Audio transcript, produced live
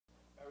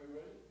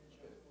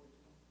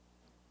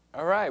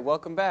All right,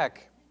 welcome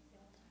back.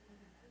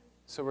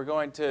 So we're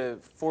going to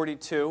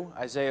 42,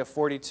 Isaiah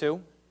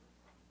 42.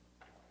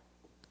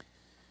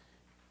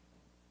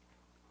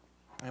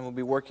 And we'll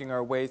be working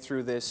our way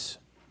through this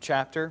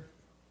chapter.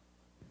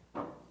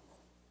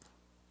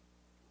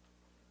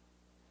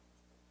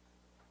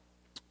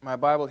 My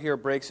Bible here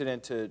breaks it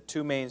into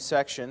two main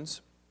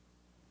sections,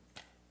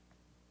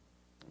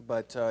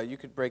 but you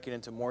could break it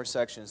into more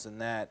sections than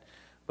that.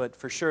 But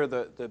for sure,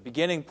 the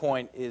beginning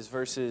point is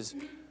verses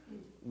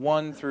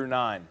 1 through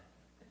 9.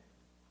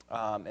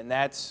 And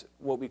that's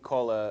what we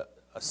call a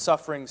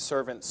suffering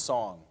servant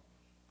song.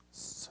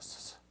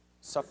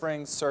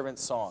 Suffering servant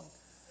song.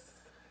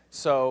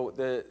 So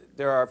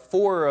there are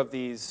 4 of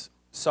these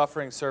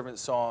suffering servant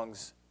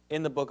songs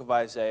in the book of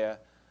Isaiah,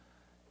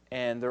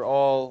 and they're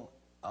all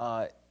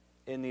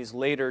in these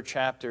later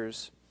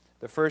chapters.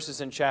 The first is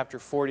in chapter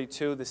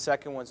 42, the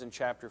second one's in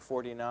chapter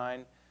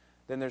 49,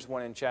 then there's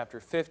one in chapter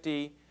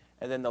 50,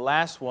 and then the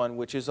last one,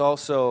 which is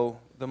also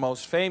the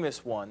most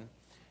famous one,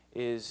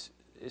 it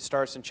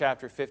starts in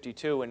chapter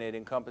 52, and it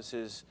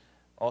encompasses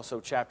also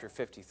chapter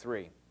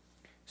 53.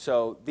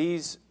 So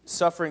these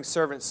suffering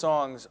servant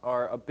songs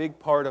are a big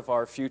part of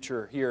our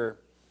future here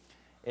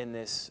in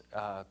this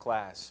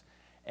class.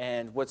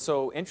 And what's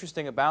so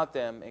interesting about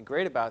them and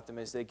great about them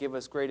is they give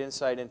us great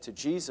insight into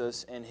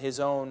Jesus and His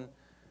own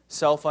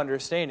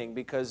self-understanding,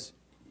 because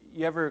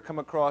you ever come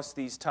across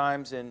these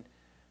times in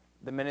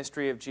the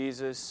ministry of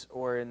Jesus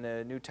or in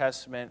the New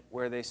Testament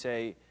where they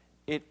say,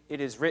 it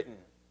is written,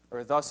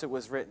 or thus it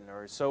was written,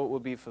 or so it will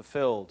be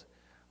fulfilled.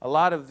 A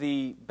lot of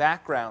the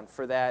background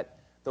for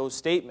those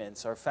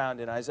statements are found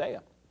in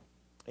Isaiah,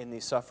 in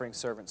these suffering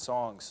servant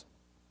songs.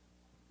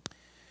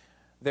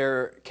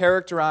 They're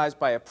characterized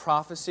by a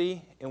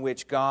prophecy in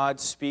which God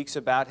speaks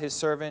about His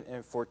servant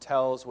and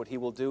foretells what He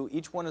will do.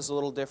 Each one is a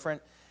little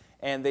different,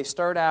 and they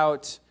start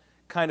out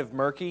kind of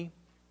murky,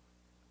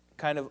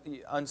 kind of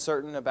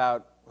uncertain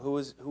about who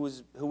is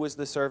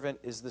the servant.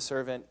 Is the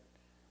servant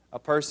a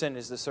person?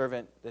 Is the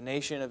servant the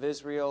nation of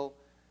Israel?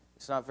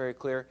 It's not very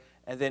clear.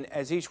 And then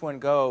as each one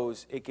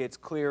goes, it gets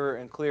clearer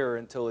and clearer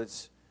until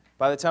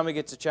by the time we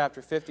get to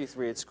chapter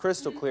 53, it's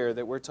crystal clear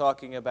that we're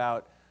talking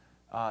about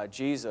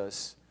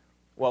Jesus.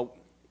 Well,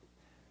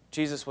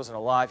 Jesus wasn't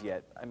alive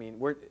yet. I mean,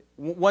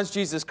 once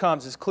Jesus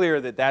comes, it's clear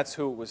that that's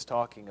who it was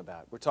talking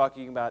about. We're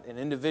talking about an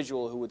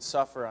individual who would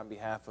suffer on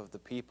behalf of the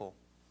people.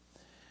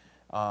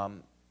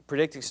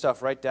 Predicting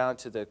stuff right down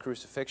to the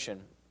crucifixion.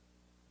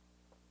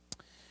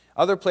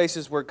 Other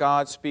places where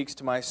God speaks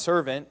to my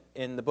servant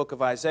in the book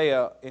of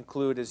Isaiah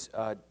include, as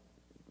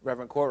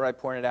Reverend Courtwright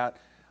pointed out,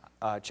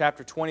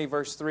 chapter 20,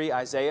 verse 3,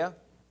 Isaiah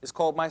is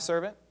called my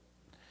servant.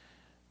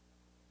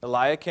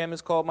 Eliakim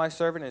is called my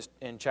servant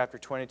in chapter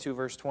 22,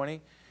 verse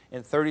 20.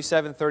 In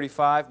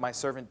 37:35, my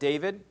servant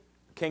David,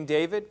 King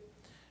David,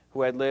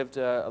 who had lived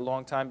a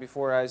long time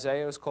before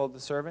Isaiah, was called the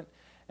servant.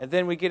 And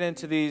then we get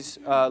into these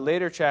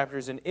later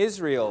chapters, and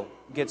Israel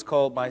gets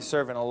called my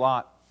servant a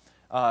lot.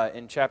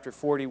 In chapter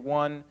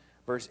 41,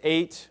 verse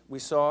 8, we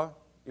saw.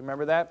 You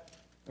remember that?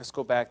 Let's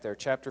go back there.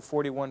 Chapter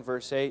 41,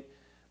 verse 8.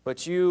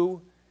 But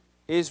you,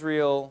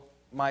 Israel,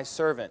 my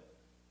servant.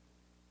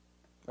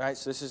 Right?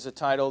 So this is a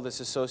title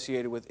that's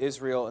associated with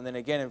Israel. And then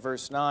again in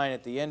verse 9,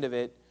 at the end of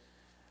it,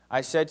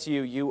 I said to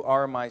you, you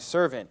are my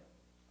servant.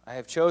 I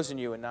have chosen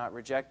you and not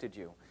rejected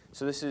you.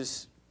 So this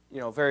is,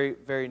 very,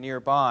 very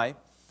nearby.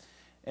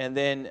 And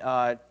then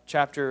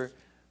chapter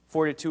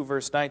 42,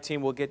 verse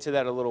 19, we'll get to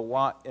that in a little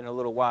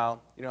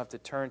while. You don't have to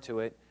turn to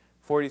it.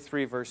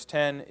 43, verse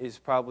 10 is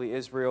probably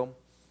Israel.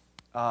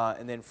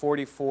 And then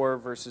 44,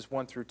 verses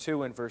 1 through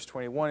 2, and verse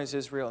 21 is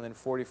Israel. And then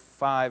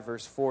 45,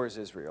 verse 4 is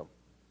Israel.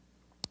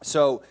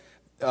 So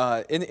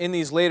in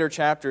these later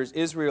chapters,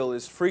 Israel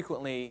is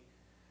frequently,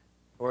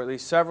 or at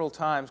least several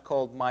times,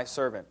 called my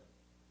servant.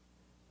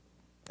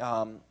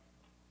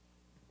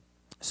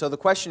 So the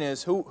question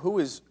is, who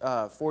is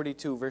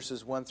 42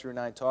 verses 1 through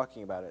 9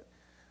 talking about it?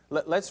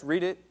 Let's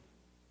read it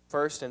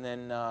first and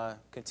then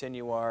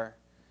continue our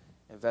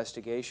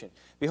investigation.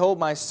 Behold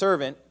my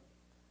servant,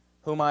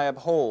 whom I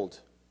uphold,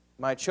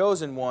 my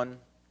chosen one,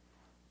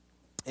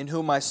 in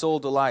whom my soul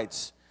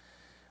delights.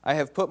 I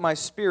have put my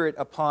spirit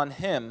upon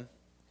him.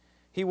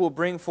 He will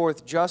bring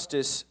forth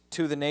justice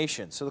to the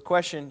nations. So the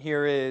question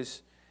here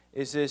is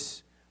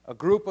this a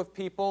group of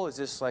people? Is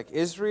this like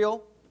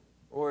Israel?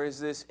 Or is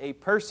this a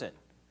person?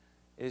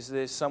 Is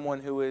this someone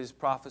who is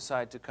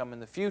prophesied to come in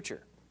the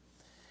future?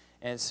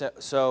 And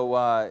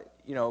so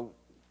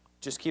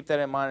just keep that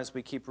in mind as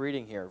we keep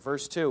reading here.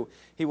 Verse 2,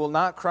 he will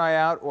not cry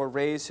out or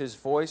raise his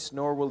voice,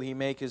 nor will he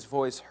make his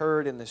voice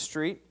heard in the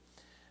street.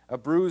 A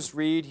bruised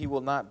reed he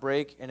will not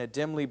break, and a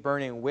dimly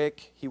burning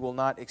wick he will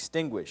not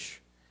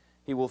extinguish.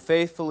 He will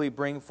faithfully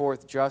bring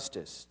forth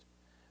justice.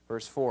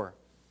 Verse 4,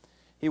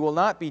 he will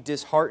not be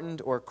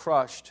disheartened or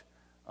crushed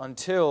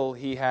until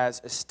he has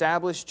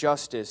established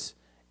justice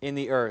in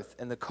the earth,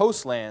 and the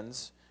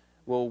coastlands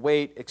will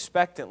wait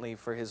expectantly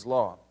for his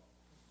law.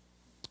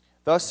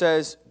 Thus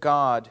says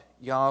God,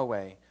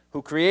 Yahweh,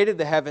 who created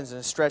the heavens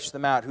and stretched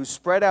them out, who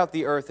spread out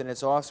the earth and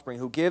its offspring,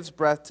 who gives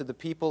breath to the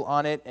people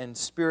on it and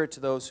spirit to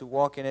those who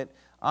walk in it.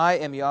 I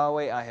am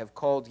Yahweh, I have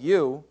called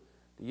you,"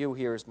 the "you"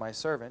 here is my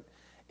servant,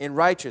 "in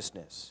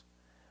righteousness.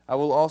 I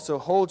will also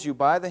hold you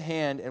by the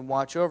hand and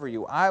watch over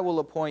you. I will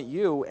appoint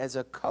you as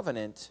a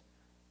covenant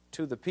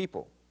to the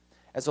people,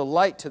 as a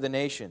light to the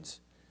nations,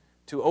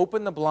 to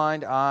open the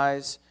blind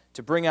eyes,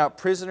 to bring out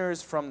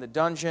prisoners from the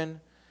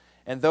dungeon,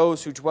 and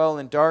those who dwell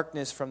in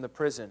darkness from the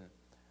prison.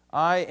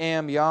 I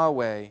am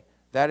Yahweh,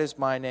 that is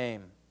my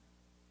name.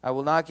 I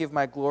will not give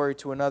my glory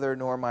to another,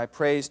 nor my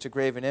praise to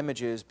graven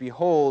images.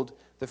 Behold,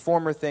 the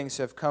former things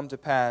have come to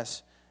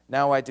pass.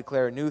 Now I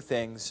declare new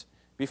things.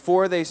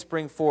 Before they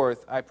spring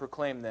forth, I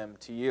proclaim them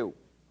to you."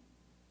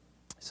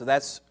 So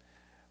that's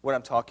what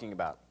I'm talking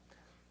about,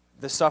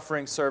 the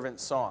suffering servant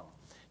song.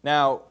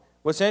 Now,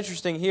 what's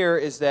interesting here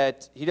is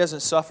that he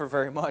doesn't suffer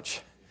very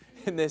much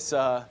in this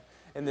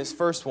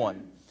first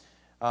one.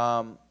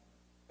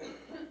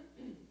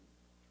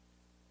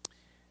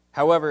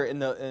 However,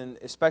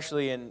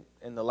 especially in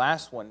the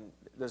last one,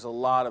 there's a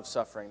lot of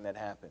suffering that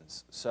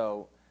happens.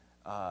 So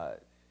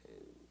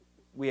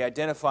we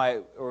identify,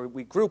 or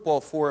we group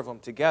all four of them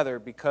together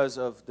because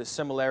of the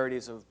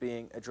similarities of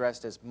being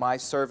addressed as my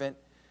servant,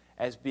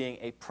 as being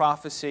a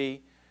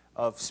prophecy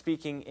of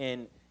speaking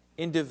in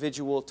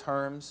individual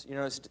terms. You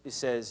notice it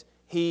says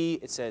he,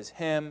 it says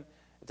him.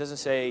 It doesn't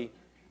say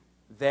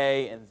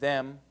they and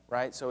them,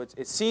 right? So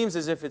it seems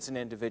as if it's an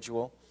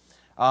individual.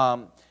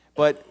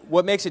 But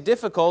what makes it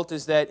difficult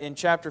is that in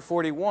chapter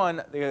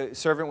 41, the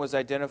servant was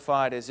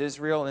identified as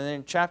Israel. And then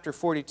in chapter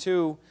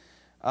 42,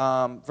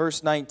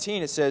 verse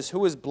 19, it says,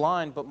 "Who is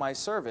blind but my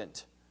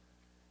servant?"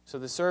 So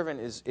the servant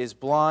is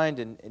blind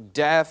and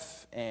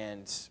deaf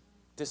and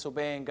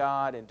disobeying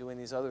God and doing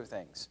these other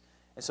things.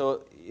 And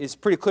so it's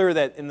pretty clear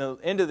that in the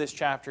end of this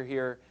chapter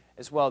here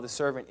as well, the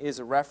servant is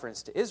a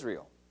reference to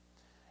Israel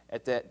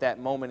at that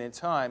moment in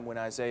time when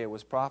Isaiah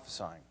was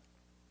prophesying.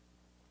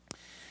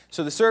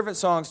 So the servant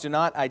songs do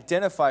not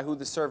identify who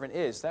the servant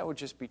is. That would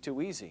just be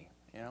too easy,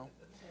 you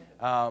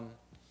know.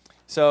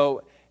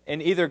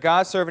 And either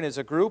God's servant is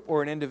a group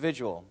or an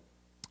individual.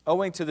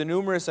 Owing to the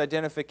numerous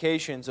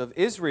identifications of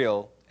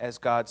Israel as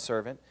God's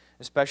servant,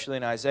 especially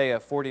in Isaiah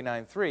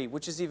 49:3,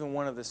 which is even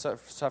one of the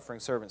suffering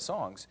servant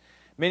songs,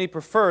 many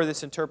prefer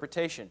this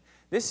interpretation.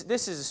 This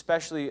is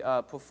especially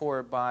put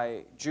forward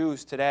by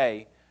Jews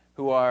today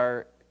who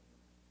are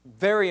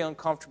very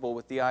uncomfortable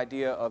with the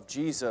idea of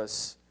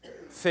Jesus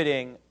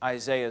fitting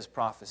Isaiah's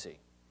prophecy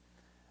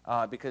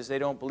because they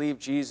don't believe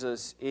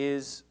Jesus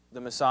is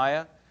the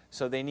Messiah,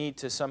 so they need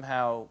to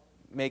somehow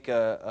make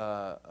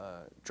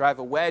drive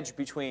a wedge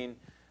between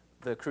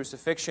the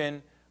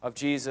crucifixion of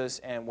Jesus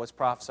and what's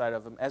prophesied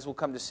of him, as we'll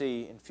come to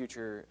see in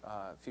future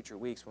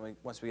weeks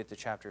once we get to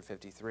chapter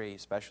 53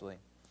 especially.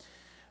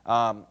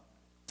 So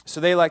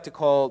they like to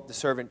call the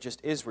servant just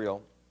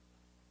Israel.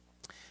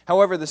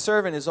 However, the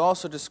servant is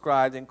also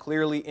described in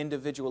clearly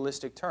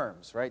individualistic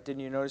terms, right?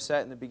 Didn't you notice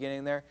that in the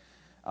beginning there?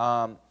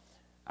 I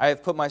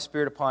have put my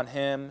spirit upon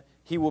him.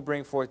 He will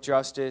bring forth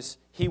justice.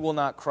 He will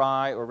not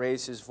cry or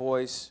raise his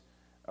voice.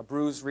 A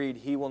bruised reed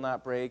he will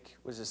not break.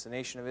 Was this the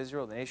nation of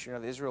Israel? The nation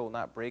of Israel will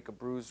not break a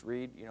bruised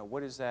reed. You know,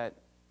 what is that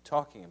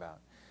talking about?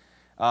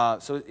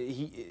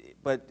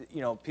 But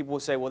people will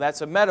say, well,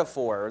 that's a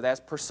metaphor, or that's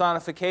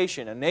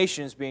personification. A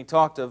nation is being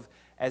talked of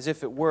as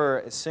if it were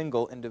a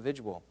single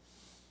individual.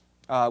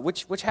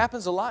 Which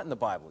happens a lot in the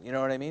Bible, you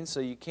know what I mean? So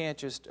you can't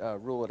just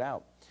rule it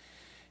out.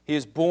 He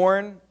is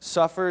born,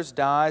 suffers,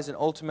 dies, and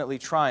ultimately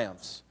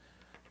triumphs.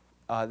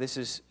 This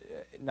is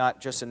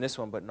not just in this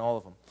one, but in all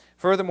of them.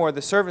 Furthermore,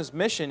 the servant's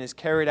mission is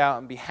carried out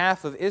on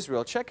behalf of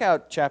Israel. Check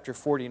out chapter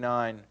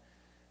 49,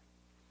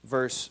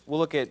 we'll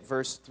look at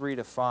verse 3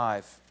 to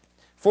 5.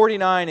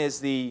 49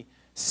 is the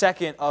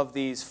second of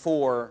these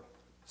four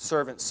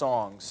servant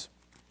songs.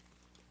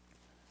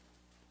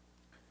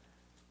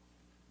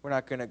 We're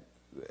not going to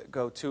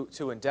go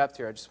too in depth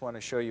here. I just want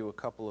to show you a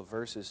couple of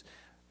verses.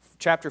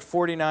 Chapter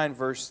 49,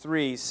 verse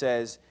 3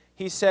 says,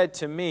 "He said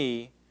to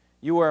me,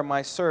 you are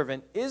my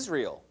servant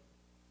Israel."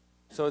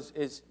 So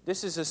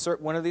this is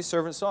one of these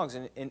servant songs,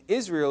 and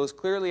Israel is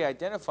clearly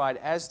identified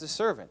as the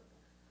servant,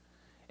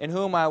 in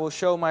whom I will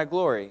show my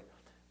glory.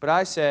 But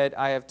I said,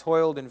 I have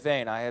toiled in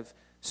vain. I have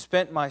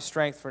spent my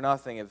strength for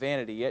nothing, a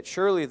vanity. Yet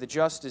surely the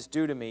justice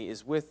due to me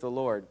is with the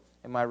Lord,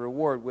 and my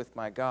reward with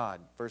my God.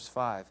 Verse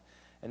 5.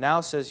 And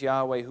now says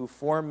Yahweh, who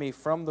formed me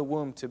from the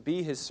womb to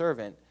be his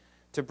servant,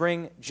 to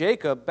bring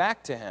Jacob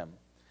back to him,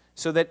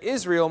 so that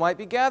Israel might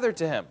be gathered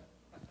to him.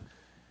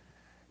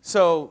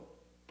 So,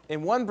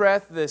 in one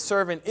breath, the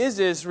servant is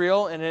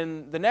Israel, and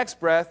in the next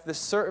breath, the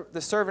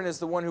servant is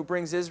the one who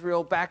brings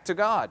Israel back to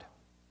God.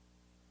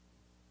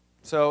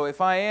 So, if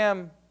I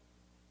am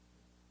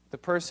the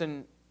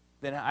person,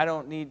 then I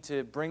don't need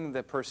to bring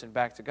the person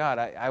back to God.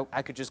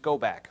 I could just go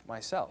back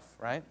myself,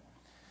 right?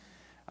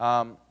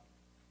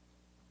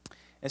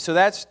 And so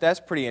that's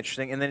pretty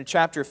interesting. And then in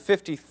chapter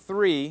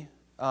 53,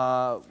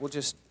 we'll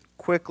just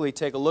quickly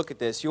take a look at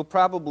this. You'll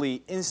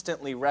probably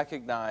instantly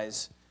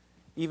recognize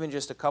even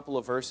just a couple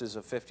of verses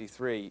of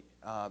 53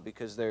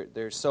 because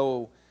they're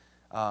so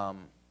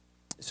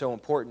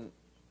important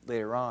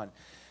later on.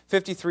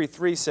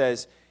 53:3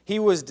 says, "He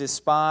was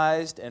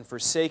despised and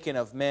forsaken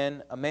of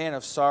men, a man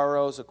of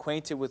sorrows,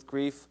 acquainted with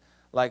grief,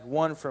 like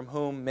one from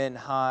whom men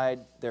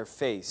hide their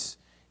face.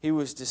 He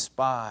was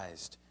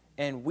despised,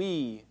 and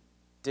we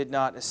did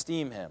not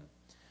esteem him.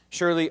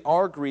 Surely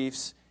our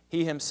griefs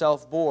he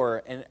himself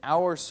bore, and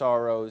our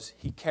sorrows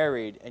he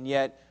carried, and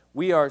yet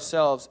we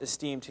ourselves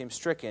esteemed him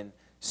stricken,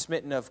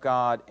 smitten of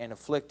God, and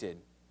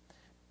afflicted.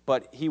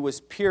 But he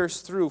was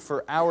pierced through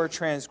for our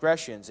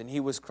transgressions, and he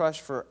was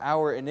crushed for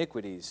our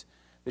iniquities.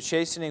 The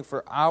chastening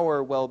for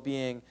our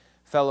well-being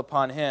fell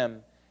upon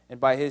him, and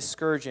by his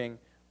scourging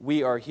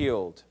we are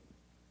healed."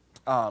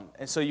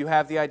 And so you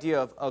have the idea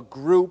of a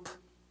group,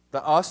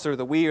 the us or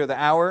the we or the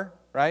our,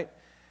 right?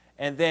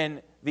 And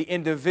then the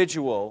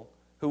individual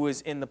who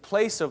is in the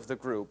place of the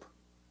group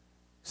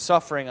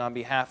suffering on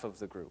behalf of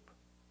the group.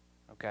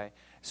 Okay?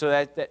 So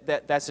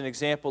that's an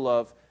example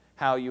of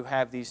how you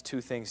have these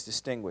two things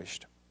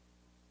distinguished.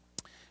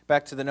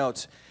 Back to the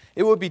notes.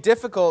 It would be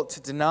difficult to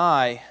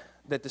deny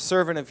that the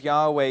servant of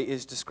Yahweh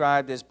is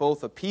described as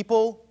both a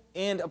people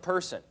and a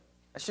person.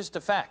 That's just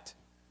a fact.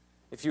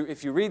 If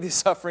you read these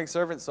suffering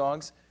servant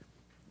songs,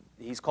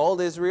 he's called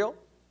Israel,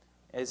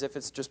 as if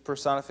it's just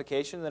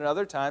personification. Then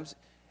other times,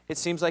 it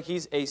seems like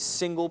he's a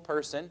single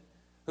person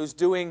who's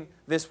doing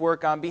this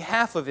work on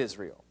behalf of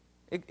Israel.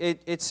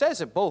 It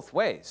says it both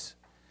ways.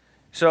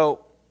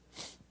 So,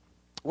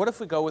 what if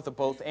we go with a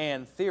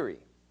both-and theory?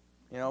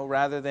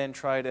 Rather than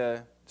try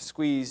to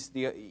squeeze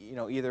the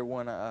either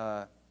one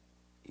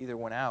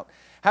out.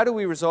 How do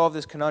we resolve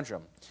this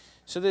conundrum?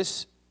 So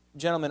this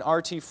gentleman,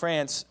 R.T.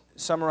 France,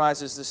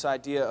 summarizes this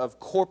idea of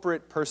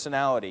corporate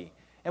personality.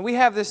 And we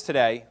have this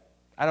today.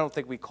 I don't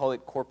think we call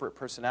it corporate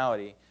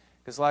personality,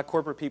 because a lot of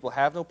corporate people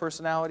have no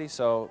personality,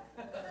 so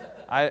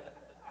I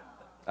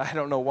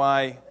don't know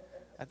why.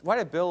 Why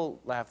did Bill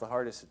laugh the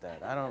hardest at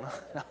that? I don't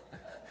know.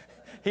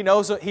 He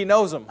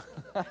knows them.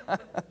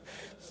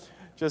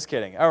 Just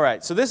kidding. All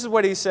right, so this is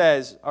what he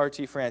says,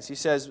 R.T. France. He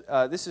says,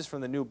 this is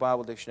from the New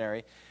Bible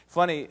Dictionary.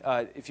 Funny,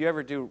 if you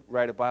ever do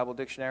write a Bible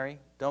dictionary,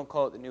 don't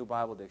call it the New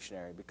Bible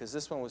Dictionary, because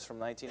this one was from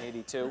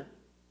 1982.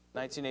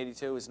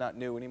 1982 is not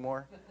new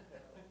anymore.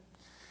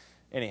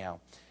 Anyhow,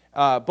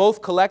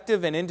 both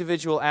collective and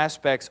individual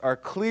aspects are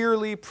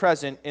clearly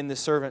present in the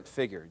servant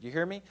figure. Do you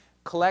hear me?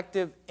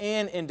 Collective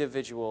and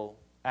individual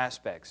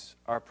aspects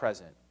are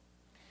present.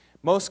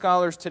 Most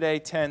scholars today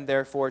tend,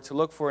 therefore, to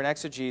look for an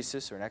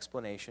exegesis or an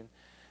explanation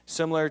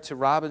similar to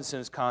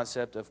Robinson's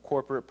concept of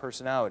corporate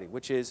personality,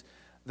 which is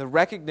the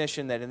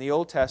recognition that in the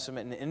Old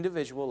Testament, an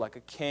individual like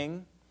a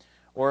king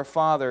or a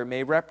father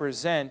may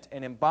represent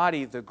and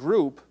embody the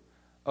group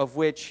of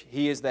which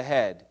he is the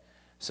head,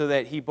 so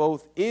that he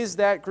both is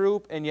that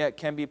group and yet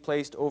can be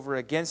placed over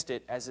against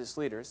it as its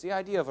leader. It's the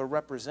idea of a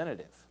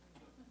representative.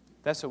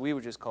 That's what we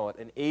would just call it,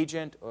 an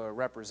agent or a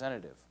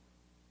representative.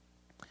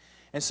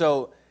 And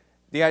so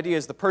the idea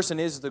is the person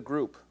is the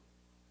group,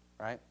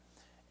 right?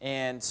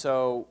 And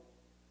so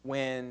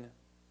when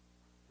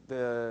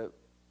the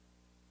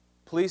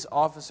police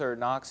officer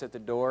knocks at the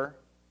door,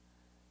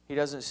 he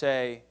doesn't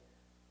say,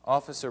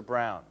 "Officer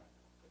Brown."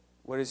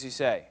 What does he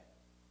say?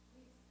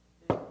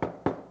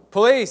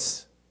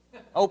 "Police,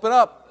 open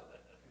up."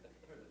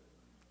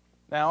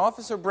 Now,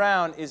 Officer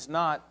Brown is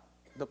not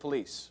the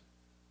police.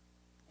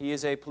 He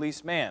is a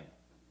policeman.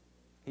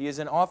 He is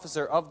an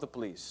officer of the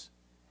police.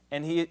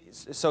 And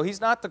so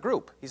he's not the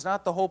group. He's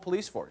not the whole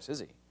police force, is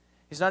he?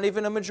 He's not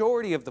even a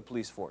majority of the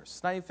police force.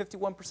 It's not even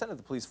 51% of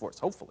the police force,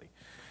 hopefully.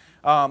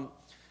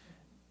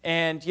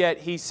 And yet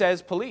he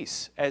says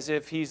police as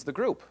if he's the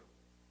group.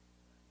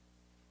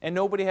 And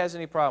nobody has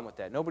any problem with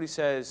that. Nobody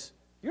says,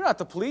 "You're not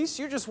the police,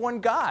 you're just one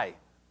guy.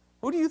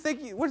 Who do you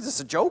think, what is this,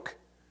 a joke?"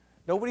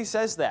 Nobody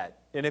says that.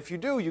 And if you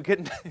do, you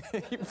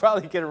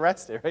probably get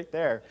arrested right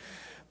there.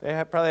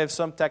 They probably have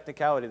some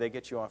technicality they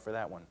get you on for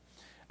that one.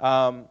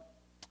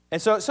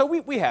 And so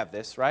we have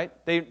this, right?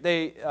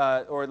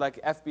 Or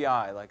like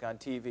FBI, like on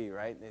TV,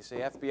 right? They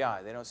say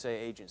FBI. They don't say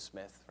Agent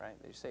Smith, right?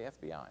 They say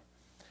FBI.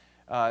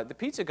 The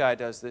pizza guy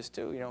does this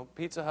too,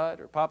 Pizza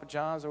Hut or Papa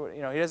John's, or he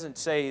doesn't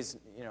say he's,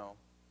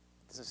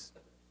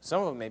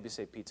 some of them maybe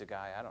say pizza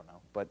guy, I don't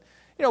know. But,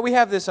 we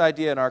have this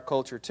idea in our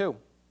culture too.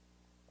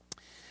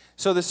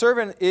 So the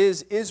servant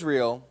is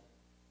Israel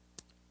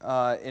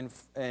in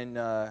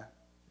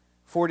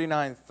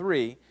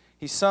 49:3.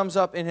 He sums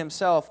up in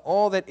himself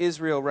all that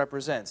Israel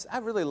represents. I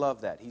really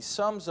love that. He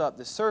sums up,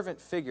 the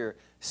servant figure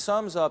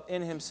sums up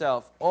in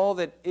himself all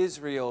that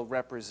Israel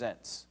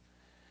represents.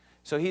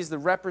 So he's the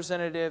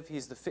representative.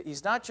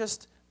 He's not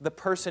just the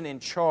person in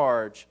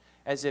charge,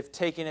 as if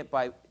taken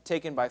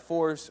by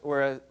force,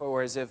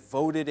 or as if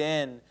voted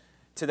in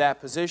to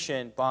that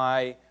position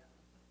by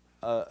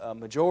a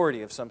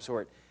majority of some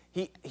sort.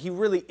 He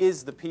really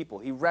is the people.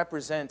 He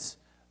represents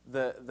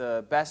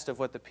the best of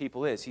what the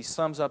people is. He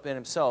sums up in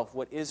himself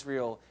what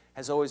Israel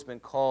has always been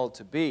called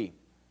to be.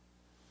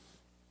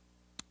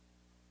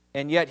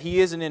 And yet he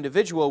is an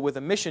individual with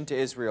a mission to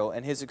Israel,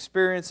 and his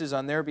experiences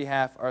on their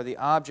behalf are the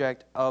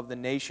object of the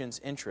nation's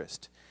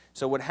interest.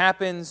 So what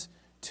happens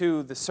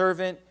to the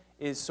servant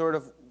is sort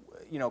of,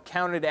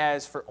 counted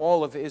as for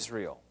all of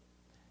Israel.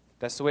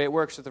 That's the way it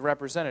works with the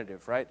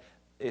representative, right?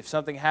 If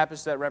something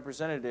happens to that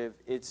representative,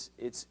 it's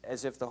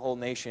as if the whole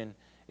nation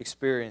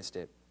experienced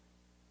it.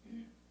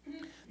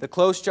 The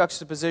close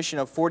juxtaposition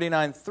of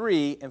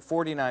 49:3 and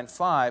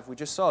 49:5, we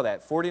just saw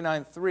that.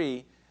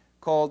 49:3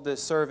 called the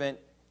servant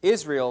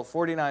Israel.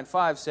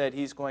 49:5 said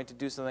he's going to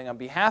do something on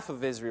behalf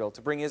of Israel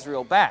to bring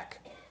Israel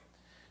back.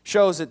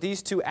 Shows that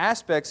these two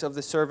aspects of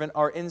the servant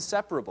are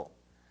inseparable.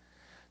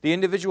 The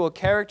individual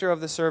character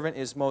of the servant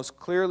is most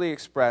clearly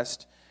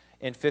expressed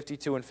in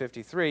 52 and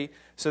 53,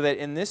 so that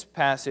in this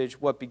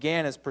passage, what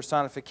began as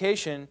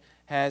personification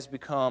has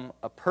become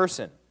a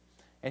person.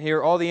 And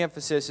here all the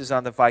emphasis is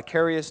on the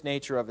vicarious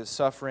nature of his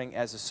suffering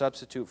as a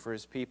substitute for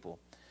his people.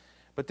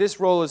 But this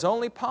role is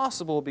only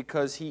possible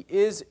because he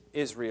is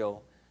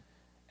Israel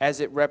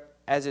as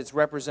its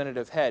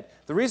representative head.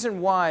 The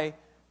reason why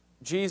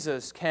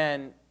Jesus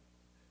can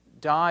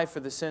die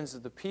for the sins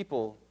of the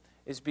people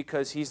is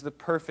because he's the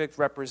perfect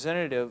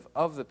representative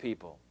of the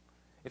people.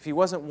 If he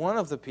wasn't one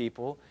of the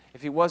people,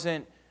 if he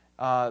wasn't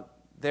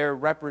their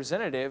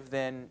representative,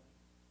 then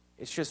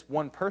it's just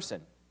one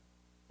person.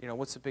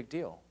 What's the big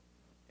deal?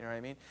 You know what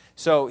I mean?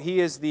 So he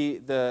is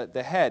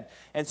the head.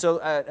 And so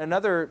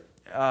another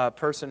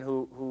person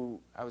who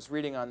I was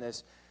reading on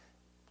this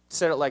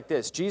said it like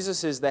this: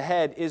 Jesus is the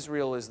head,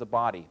 Israel is the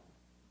body.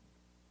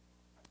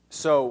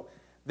 So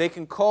they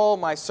can call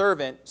my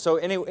servant, so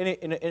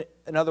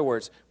in other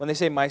words, when they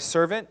say my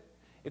servant,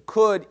 it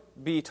could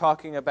be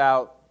talking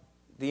about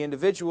the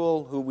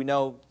individual who we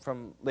know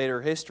from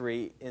later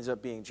history ends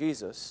up being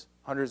Jesus,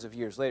 hundreds of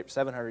years later,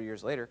 700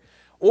 years later,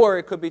 or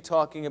it could be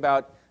talking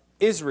about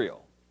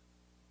Israel,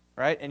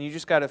 right? And you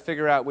just got to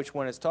figure out which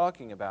one it's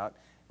talking about,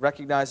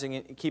 recognizing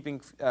and keeping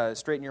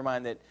straight in your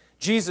mind that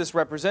Jesus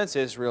represents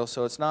Israel,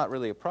 so it's not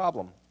really a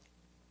problem.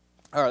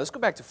 All right, let's go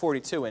back to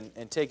 42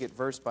 and take it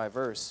verse by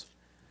verse.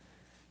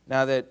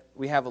 Now that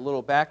we have a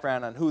little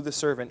background on who the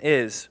servant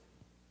is.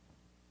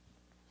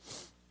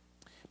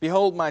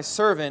 Behold my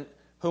servant,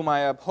 whom I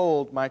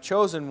uphold, my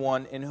chosen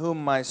one, in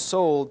whom my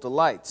soul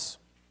delights.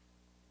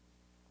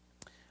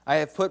 I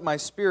have put my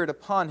spirit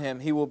upon him.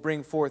 He will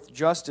bring forth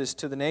justice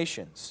to the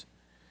nations.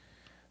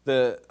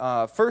 The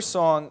first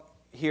song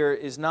here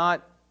is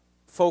not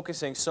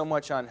focusing so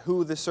much on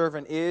who the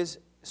servant is,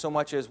 so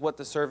much as what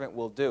the servant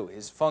will do,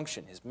 his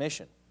function, his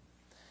mission.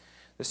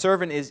 The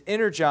servant is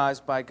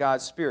energized by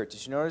God's Spirit.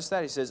 Did you notice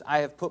that? He says, I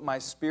have put my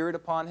spirit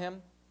upon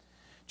him.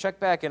 Check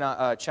back in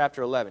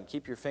chapter 11.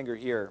 Keep your finger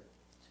here.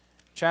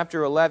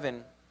 Chapter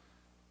 11,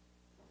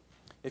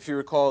 if you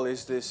recall,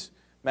 is this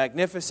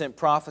magnificent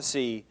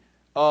prophecy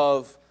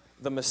of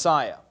the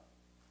Messiah,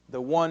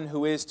 the one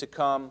who is to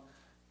come,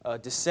 a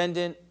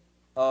descendant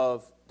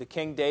of the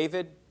King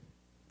David.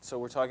 So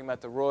we're talking about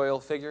the royal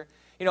figure.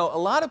 A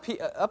lot of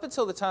people, up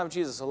until the time of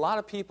Jesus, a lot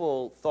of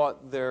people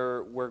thought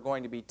there were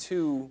going to be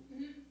 2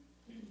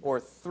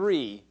 or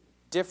 3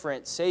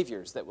 different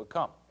saviors that would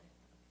come.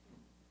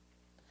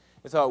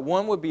 They thought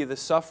one would be the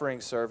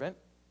suffering servant,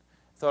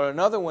 thought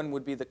another one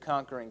would be the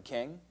conquering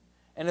king,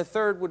 and a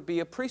third would be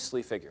a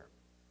priestly figure.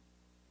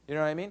 You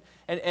know what I mean?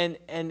 And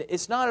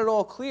it's not at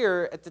all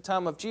clear at the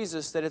time of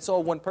Jesus that it's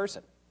all one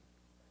person.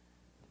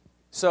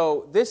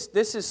 So this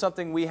is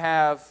something we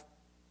have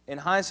in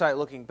hindsight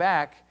looking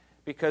back,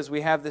 because we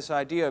have this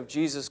idea of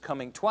Jesus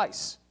coming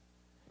twice.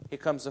 He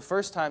comes the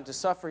first time to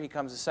suffer, he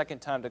comes the second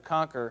time to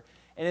conquer,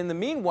 and in the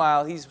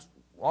meanwhile he's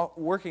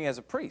working as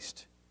a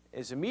priest,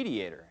 as a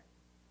mediator.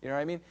 You know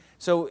what I mean?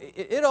 So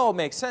it all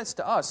makes sense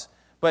to us.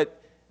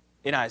 But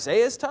in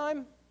Isaiah's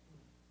time,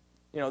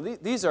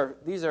 these are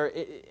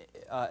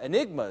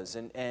enigmas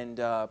and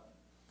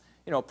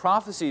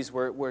prophecies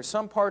where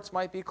some parts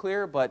might be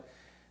clear, but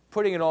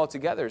putting it all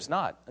together is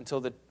not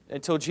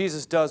until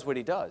Jesus does what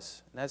he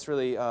does. And that's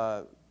really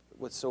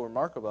what's so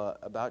remarkable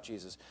about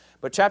Jesus.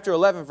 But chapter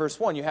 11, verse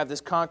 1, you have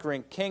this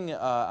conquering king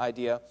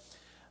idea.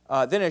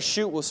 Then a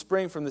shoot will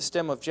spring from the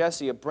stem of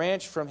Jesse. A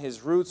branch from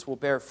his roots will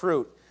bear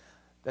fruit.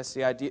 That's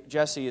the idea.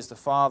 Jesse is the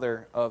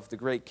father of the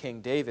great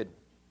King David.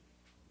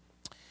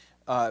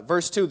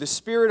 Verse 2, the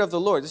Spirit of the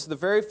Lord. This is the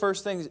very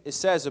first thing it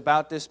says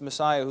about this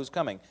Messiah who's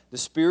coming. The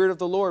Spirit of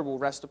the Lord will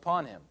rest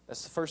upon him.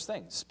 That's the first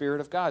thing. The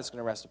Spirit of God is going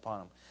to rest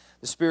upon him.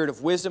 The Spirit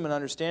of wisdom and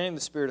understanding,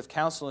 the Spirit of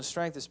counsel and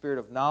strength, the Spirit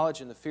of knowledge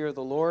and the fear of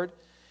the Lord.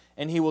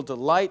 And he will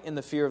delight in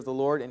the fear of the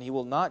Lord, and he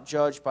will not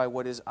judge by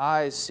what his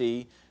eyes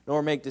see,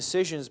 nor make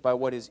decisions by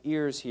what his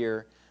ears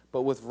hear,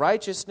 but with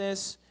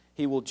righteousness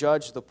he will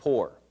judge the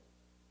poor.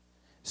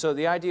 So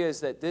the idea is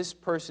that this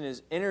person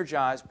is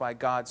energized by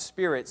God's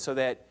Spirit so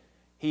that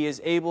he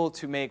is able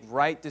to make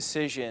right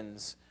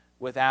decisions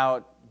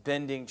without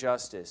bending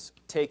justice,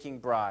 taking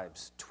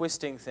bribes,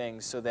 twisting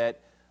things so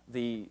that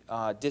the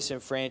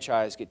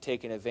disenfranchised get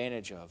taken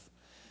advantage of.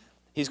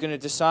 He's going to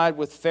decide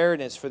with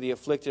fairness for the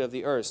afflicted of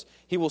the earth.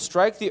 He will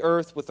strike the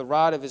earth with the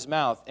rod of his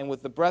mouth, and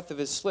with the breath of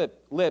his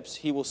lips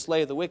he will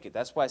slay the wicked.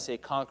 That's why I say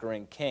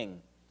conquering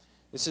king.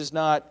 This is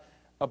not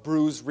a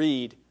bruised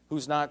reed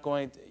who's not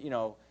going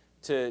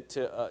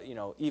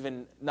to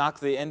even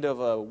knock the end of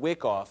a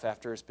wick off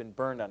after it's been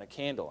burned on a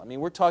candle. I mean,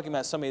 we're talking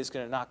about somebody that's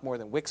going to knock more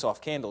than wicks off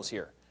candles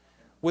here.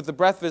 With the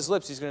breath of his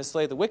lips, he's going to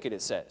slay the wicked,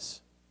 it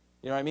says.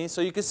 You know what I mean?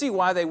 So you can see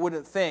why they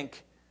wouldn't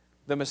think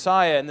the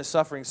Messiah and the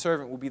suffering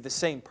servant would be the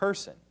same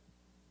person.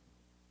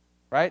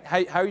 Right?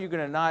 How are you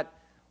going to not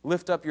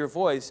lift up your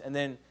voice and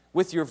then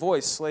with your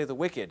voice slay the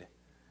wicked?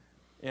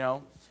 You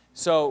know?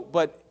 So,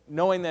 but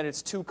knowing that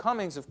it's two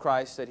comings of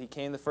Christ, that he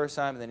came the first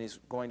time and then he's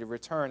going to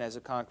return as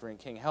a conquering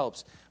king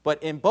helps.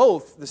 But in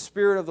both, the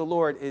Spirit of the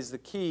Lord is the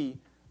key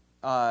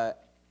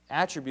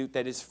attribute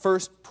that is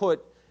first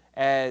put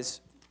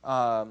as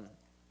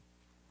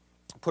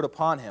put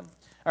upon him.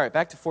 All right,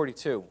 back to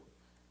 42.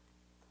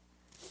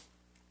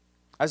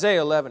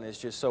 Isaiah 11 is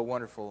just so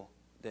wonderful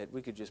that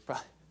we could just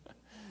probably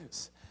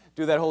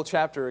do that whole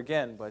chapter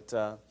again,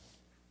 but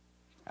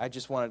I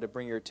just wanted to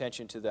bring your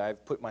attention to the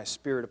I've put my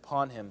Spirit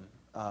upon him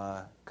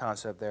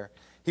concept there.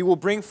 He will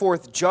bring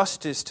forth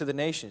justice to the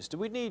nations. Do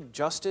we need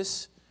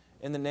justice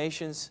in the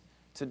nations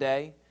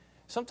today?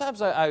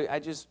 Sometimes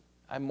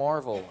I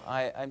marvel.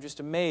 I'm just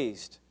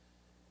amazed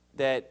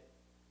that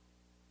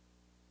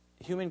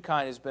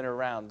humankind has been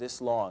around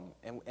this long,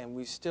 and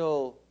we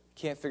still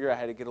can't figure out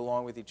how to get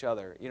along with each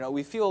other. You know,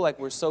 we feel like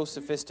we're so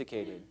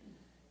sophisticated.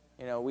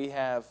 You know, we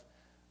have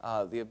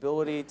the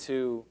ability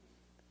to,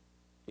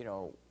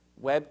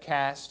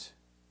 webcast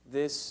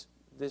this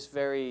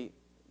very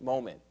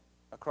moment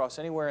across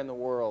anywhere in the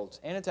world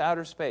and into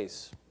outer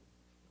space,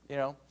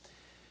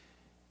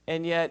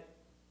 And yet,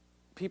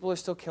 people are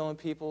still killing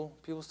people.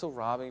 People are still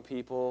robbing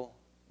people.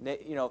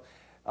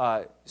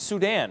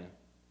 Sudan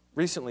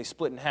recently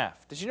split in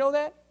half. Did you know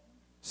that?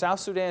 South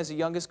Sudan is the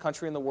youngest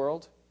country in the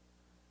world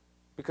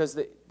because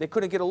they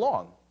couldn't get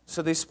along.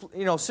 So they,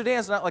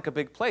 Sudan's not like a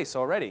big place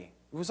already.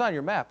 It was on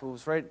your map. It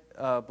was right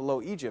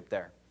below Egypt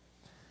there.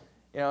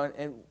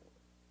 And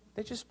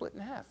they just split in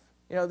half.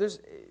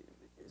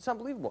 It's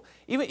unbelievable.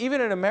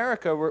 Even in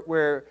America,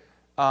 where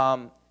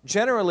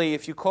generally,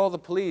 if you call the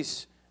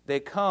police, they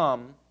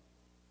come.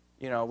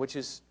 Which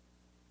is,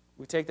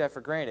 we take that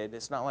for granted.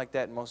 It's not like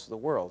that in most of the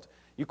world.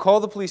 You call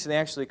the police and they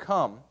actually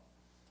come,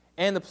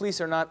 and the police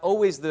are not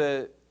always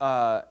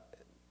on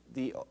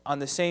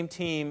the same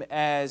team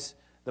as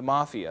the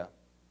mafia.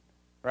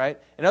 Right?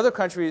 In other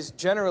countries,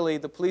 generally,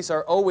 the police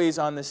are always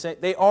on the same.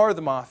 They are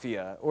the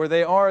mafia, or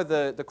they are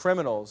the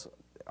criminals,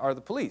 are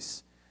the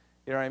police.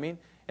 You know what I mean?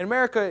 In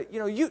America,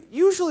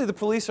 usually the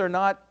police are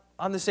not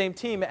on the same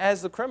team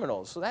as the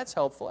criminals, so that's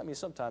helpful. I mean,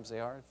 sometimes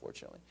they are,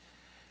 unfortunately.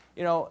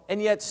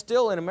 And yet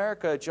still in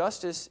America,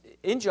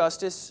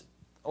 injustice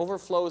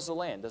overflows the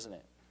land, doesn't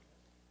it?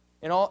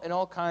 In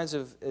all kinds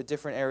of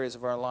different areas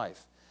of our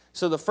life.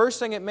 So the first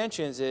thing it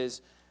mentions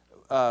is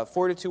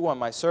 42:1,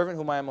 my servant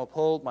whom I am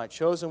uphold, my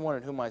chosen one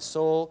in whom my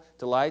soul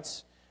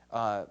delights.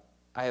 I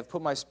have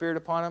put my Spirit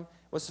upon him.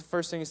 What's the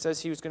first thing it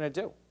says he was going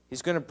to do?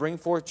 He's going to bring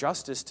forth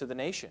justice to the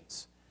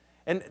nations.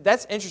 And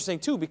that's interesting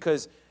too,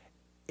 because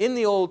in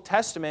the Old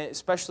Testament,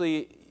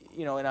 especially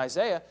in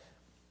Isaiah,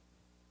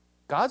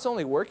 God's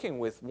only working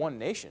with one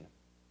nation.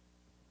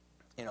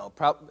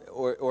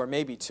 Or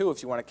maybe two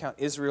if you want to count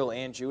Israel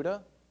and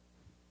Judah.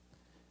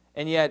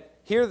 And yet,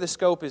 here the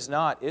scope is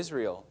not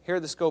Israel. Here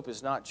the scope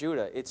is not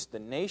Judah. It's the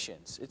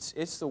nations.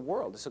 It's the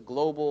world. It's a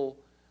global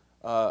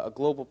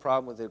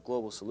problem with a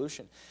global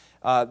solution.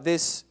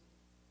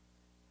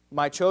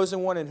 My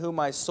chosen one in whom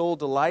my soul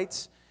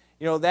delights,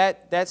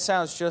 that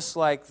sounds just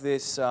like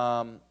this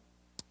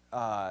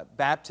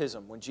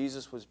baptism when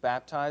Jesus was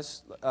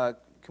baptized. Can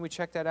we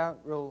check that out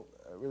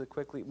really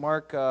quickly?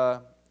 Mark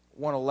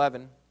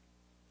 1:11.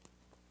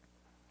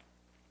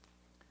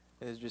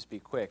 It'll just be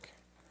quick.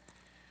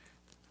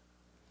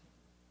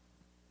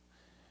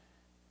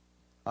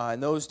 In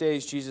those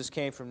days, Jesus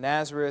came from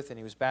Nazareth, and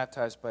he was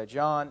baptized by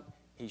John.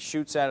 He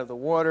shoots out of the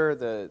water,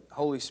 the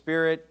Holy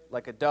Spirit,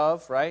 like a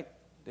dove, right?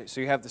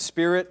 So you have the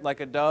Spirit like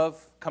a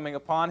dove coming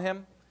upon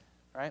him,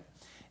 right?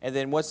 And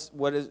then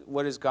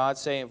what does God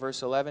say in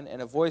verse 11?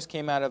 And a voice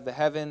came out of the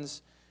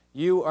heavens,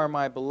 "You are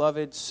my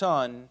beloved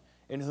Son,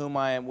 in whom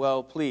I am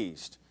well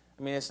pleased."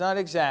 I mean, it's not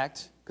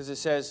exact, because it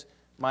says,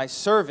 "My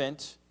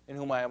servant, in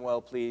whom I am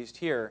well pleased"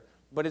 here,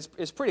 but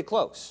it's pretty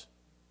close.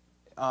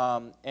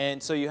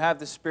 And so you have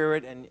the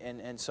Spirit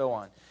and so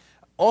on.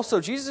 Also,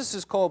 Jesus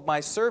is called my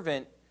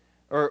servant,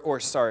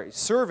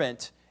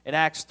 servant in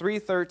Acts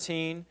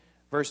 3:13,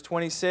 verse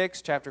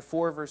 26, chapter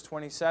 4, verse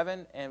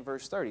 27, and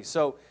verse 30.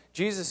 So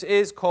Jesus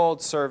is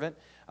called servant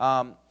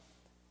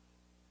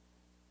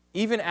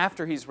even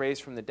after he's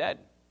raised from the dead.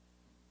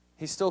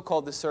 He's still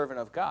called the servant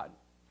of God,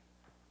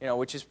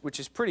 which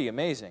is pretty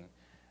amazing.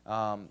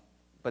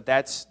 But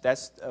that's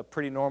a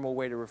pretty normal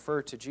way to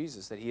refer to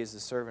Jesus, that he is the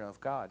servant of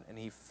God, and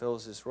he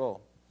fulfills this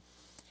role.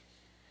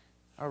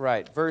 All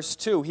right, verse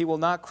 2, he will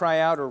not cry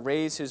out or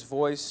raise his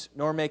voice,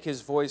 nor make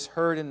his voice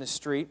heard in the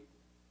street.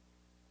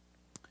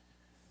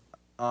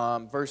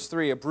 Verse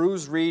 3, a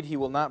bruised reed he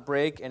will not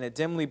break, and a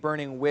dimly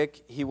burning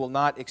wick he will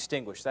not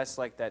extinguish. That's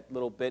like that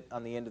little bit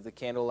on the end of the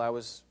candle I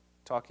was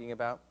talking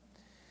about.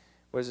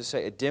 What does it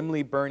say? A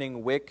dimly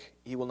burning wick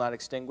he will not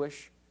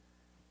extinguish.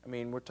 I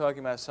mean, we're talking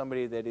about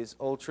somebody that is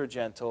ultra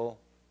gentle,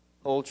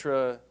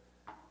 ultra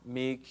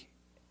meek,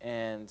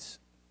 and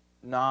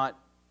not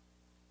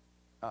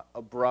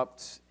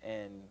abrupt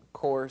and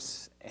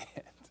coarse,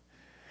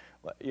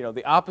 and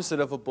the opposite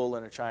of a bull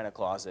in a china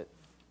closet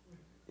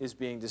is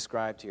being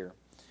described here.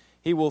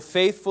 He will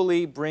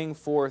faithfully bring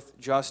forth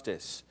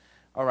justice.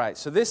 All right,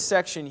 so this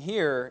section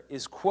here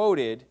is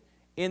quoted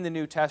in the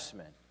New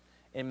Testament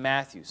in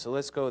Matthew. So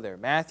let's go there.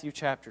 Matthew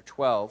chapter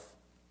 12.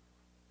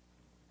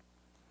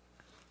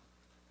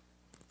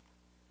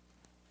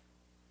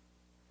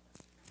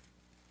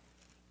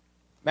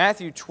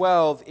 Matthew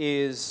 12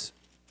 is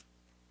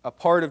a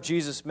part of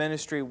Jesus'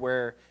 ministry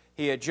where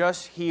he had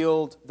just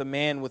healed the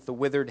man with the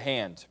withered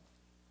hand.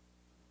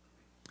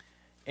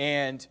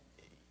 And,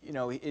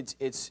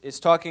 it's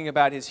talking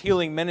about his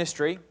healing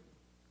ministry.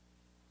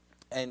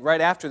 And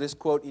right after this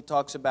quote, he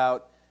talks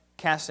about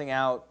casting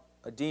out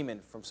a demon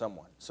from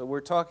someone. So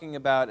we're talking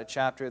about a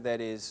chapter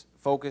that is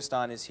focused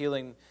on his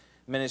healing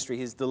ministry,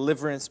 his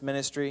deliverance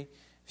ministry,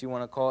 if you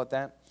want to call it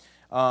that.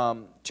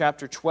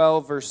 Chapter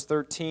 12, verse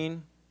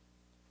 13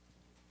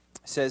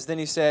 says, then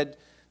he said,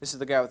 this is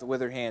the guy with the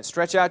withered hand,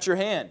 stretch out your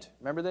hand.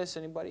 Remember this,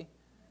 anybody?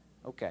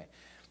 Okay.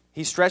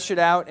 He stretched it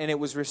out, and it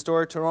was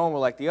restored to normal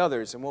like the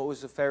others. And what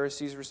was the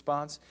Pharisees'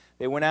 response?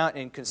 They went out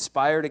and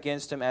conspired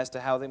against him as to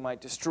how they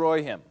might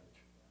destroy him.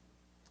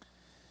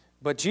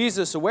 But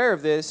Jesus, aware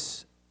of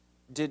this,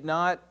 did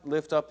not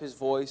lift up his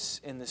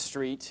voice in the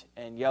street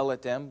and yell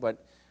at them.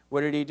 But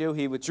what did he do?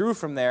 He withdrew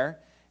from there,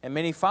 and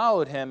many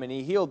followed him, and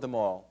he healed them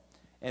all,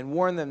 and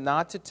warned them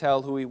not to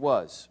tell who he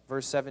was.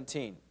 Verse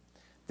 17.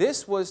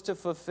 This was to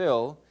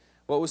fulfill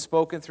what was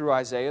spoken through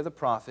Isaiah the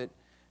prophet.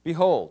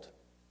 Behold,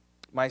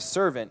 my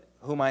servant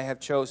whom I have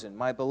chosen,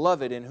 my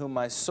beloved in whom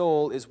my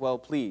soul is well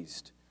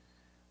pleased.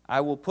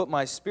 I will put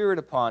my spirit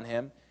upon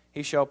him.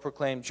 He shall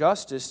proclaim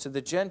justice to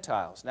the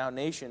Gentiles. Now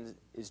nation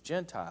is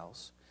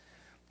Gentiles.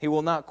 He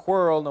will not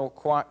quarrel nor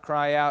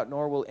cry out,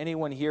 nor will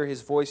anyone hear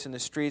his voice in the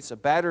streets. A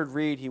battered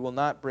reed he will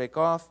not break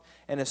off,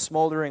 and a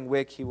smoldering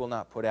wick he will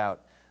not put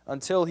out,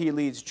 until he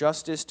leads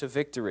justice to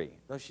victory.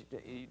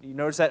 You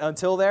notice that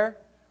until there?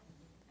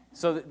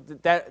 So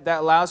that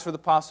allows for the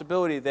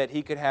possibility that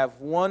he could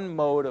have one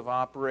mode of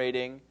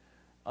operating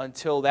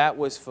until that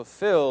was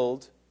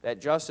fulfilled,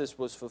 that justice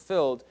was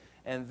fulfilled,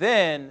 and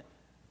then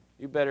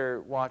you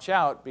better watch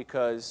out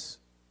because,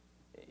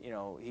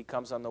 he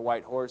comes on the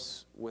white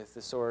horse with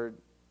the sword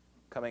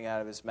coming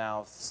out of his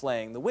mouth,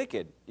 slaying the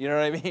wicked. You know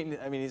what I mean?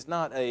 I mean, he's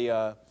not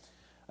a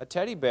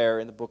teddy bear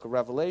in the book of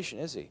Revelation,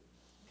 is he?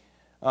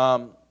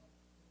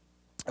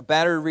 A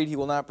battered reed he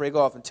will not break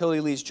off until he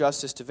leads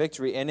justice to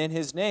victory, and in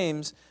his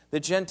names the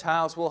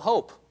Gentiles will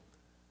hope.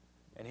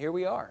 And here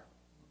we are.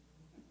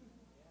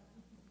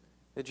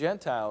 The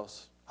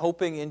Gentiles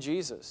hoping in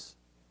Jesus,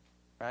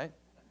 right?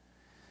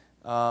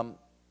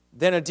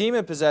 Then a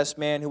demon-possessed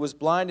man who was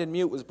blind and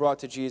mute was brought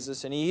to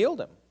Jesus, and he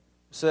healed him,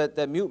 so that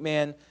that mute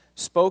man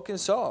spoke and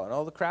saw, and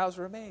all the crowds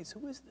were amazed.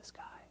 Who is this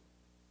guy?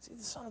 Is he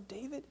the son of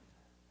David?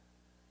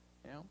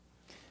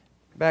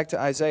 Back to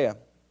Isaiah.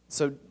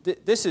 So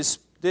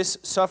this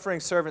suffering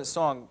servant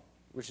song,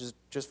 which is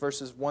just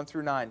verses 1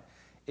 through 9,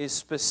 is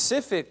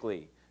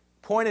specifically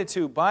pointed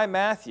to by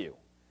Matthew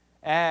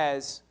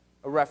as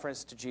a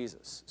reference to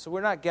Jesus. So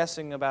we're not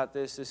guessing about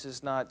this. This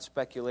is not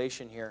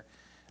speculation here.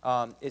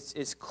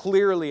 It's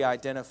clearly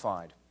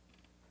identified.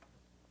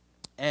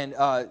 And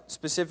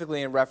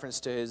specifically in reference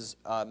to his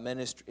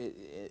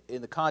ministry,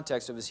 in the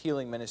context of his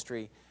healing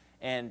ministry,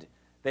 and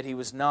that he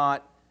was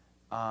not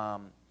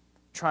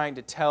trying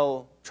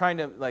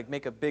to like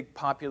make a big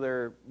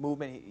popular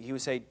movement. He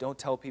would say, "Don't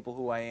tell people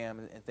who I am,"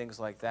 and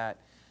things like that.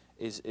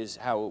 Is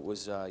how it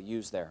was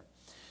used there.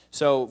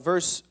 So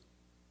verse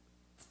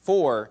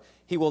 4: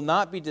 He will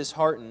not be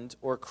disheartened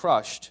or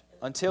crushed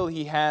until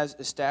he has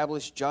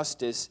established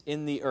justice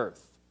in the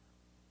earth.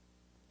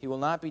 He will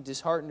not be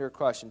disheartened or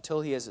crushed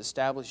until he has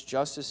established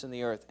justice in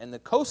the earth. And the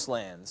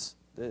coastlands,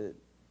 the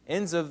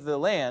ends of the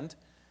land,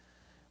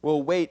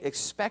 will wait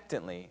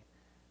expectantly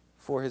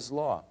for his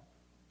law.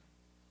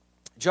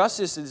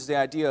 Justice is the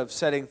idea of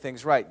setting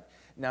things right.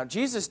 Now,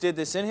 Jesus did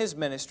this in his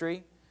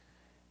ministry.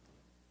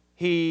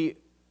 He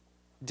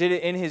did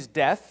it in his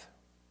death.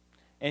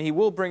 And he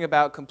will bring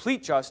about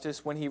complete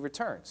justice when he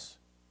returns.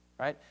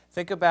 Right?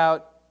 Think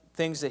about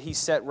things that he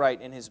set right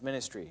in his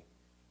ministry.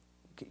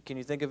 Can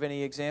you think of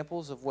any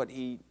examples of what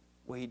he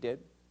did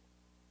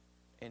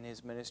in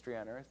his ministry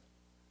on earth?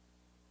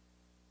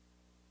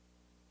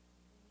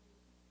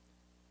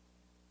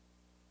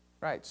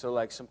 Right, so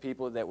like some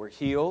people that were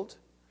healed.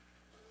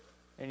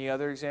 Any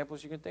other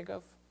examples you can think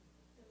of?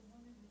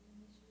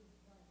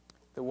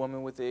 The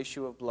woman with the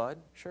issue of blood?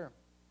 Sure.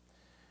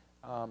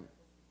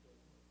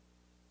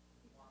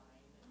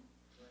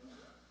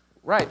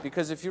 Right,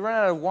 because if you run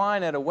out of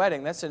wine at a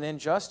wedding, that's an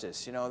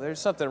injustice. You know, there's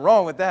something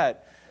wrong with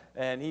that.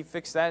 And he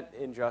fixed that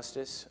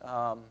injustice.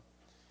 I'm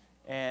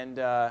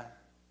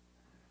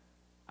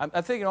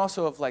thinking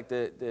also of like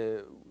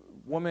the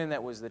woman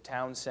that was the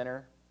town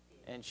center,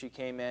 and she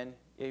came in.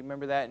 You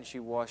remember that? And she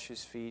washed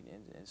his feet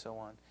and so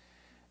on.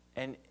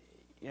 And,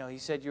 you know, he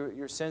said,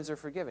 your sins are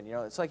forgiven. You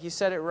know, it's like he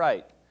said it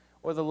right.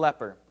 Or the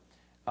leper.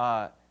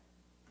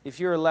 If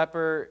you're a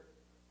leper,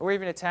 or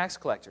even a tax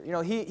collector. You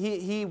know,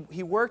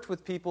 he worked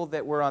with people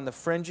that were on the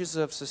fringes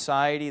of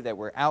society, that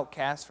were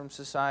outcast from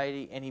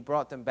society, and he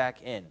brought them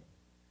back in.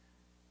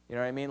 You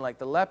know what I mean? Like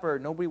the leper,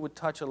 nobody would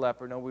touch a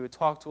leper, nobody would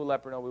talk to a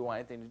leper, nobody would want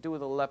anything to do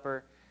with a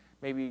leper.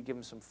 Maybe give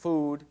him some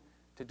food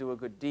to do a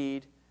good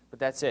deed, but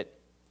that's it.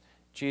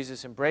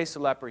 Jesus embraced the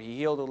leper, he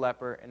healed the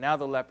leper, and now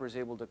the leper is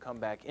able to come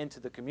back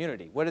into the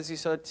community. What does he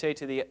say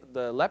to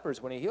the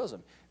lepers when he heals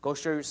them? Go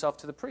show yourself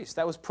to the priest.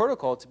 That was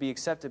protocol to be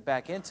accepted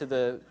back into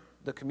the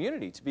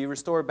community, to be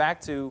restored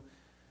back to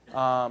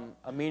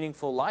a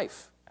meaningful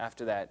life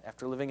after that,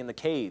 after living in the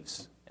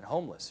caves and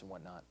homeless and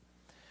whatnot.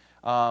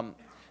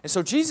 And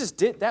so Jesus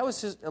did, that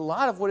was a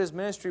lot of what his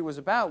ministry was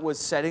about, was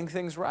setting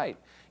things right.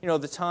 You know,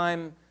 the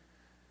time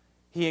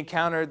he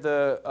encountered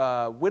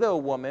the widow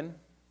woman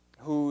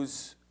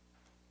whose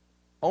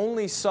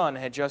only son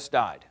had just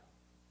died,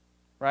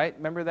 right?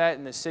 Remember that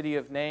in the city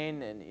of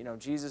Nain, and you know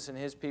Jesus and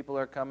his people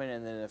are coming,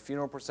 and then the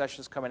funeral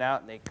procession's coming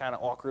out, and they kind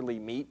of awkwardly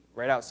meet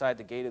right outside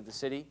the gate of the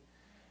city.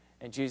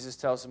 And Jesus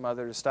tells the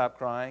mother to stop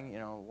crying. You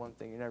know, one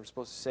thing you're never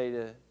supposed to say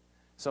to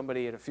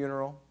somebody at a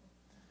funeral: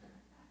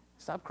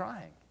 stop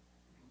crying.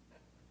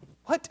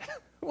 What?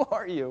 Who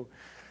are you?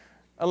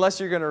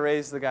 Unless you're going to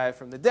raise the guy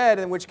from the dead,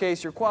 in which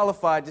case you're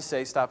qualified to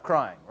say stop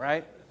crying,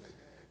 right?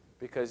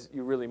 Because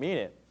you really mean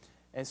it.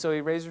 And so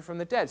he raised her from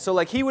the dead. So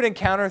like he would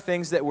encounter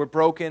things that were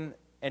broken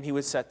and he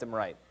would set them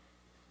right.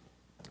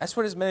 That's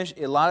what his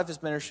ministry, a lot of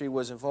his ministry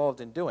was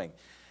involved in doing.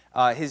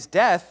 His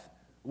death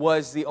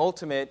was the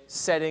ultimate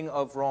setting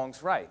of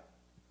wrongs right.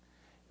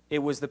 It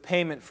was the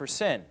payment for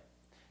sin.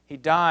 He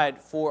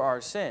died for our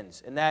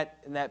sins. And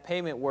that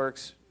payment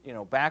works, you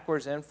know,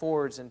 backwards and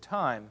forwards in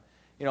time.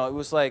 You know, it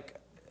was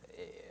like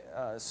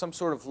some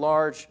sort of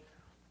large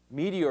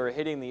meteor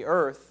hitting the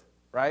earth,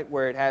 right,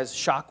 where it has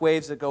shock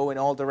waves that go in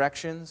all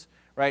directions.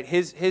 Right,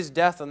 his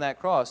death on that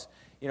cross,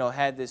 you know,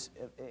 had this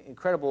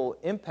incredible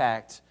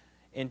impact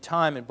in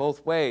time in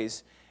both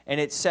ways, and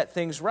it set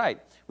things right.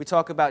 We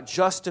talk about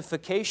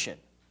justification.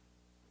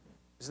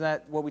 Isn't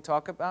that what we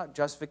talk about?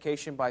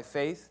 Justification by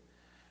faith,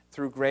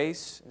 through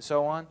grace, and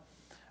so on.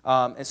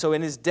 And so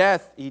in his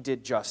death, he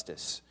did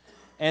justice.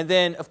 And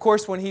then, of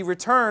course, when he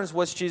returns,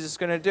 what's Jesus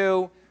going to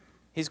do?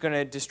 He's going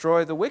to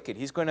destroy the wicked.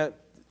 He's going to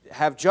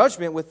have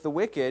judgment with the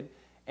wicked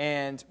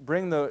and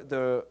bring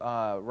the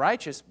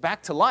righteous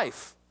back to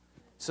life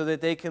so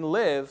that they can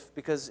live,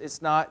 because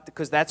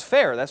that's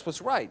fair, that's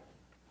what's right.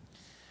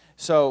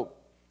 So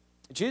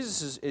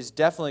Jesus is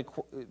definitely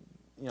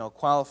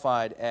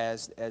qualified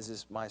as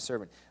is my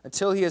servant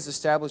until he has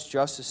established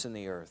justice in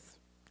the earth.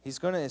 He's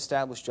going to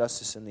establish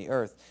justice in the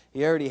earth.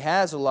 He already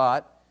has a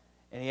lot,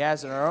 and he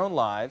has in our own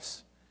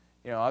lives.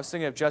 You know, I was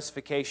thinking of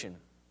justification.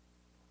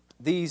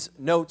 These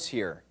notes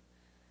here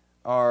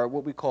are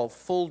what we call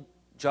full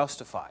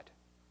justified.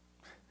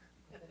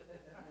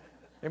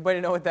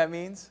 Anybody know what that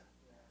means?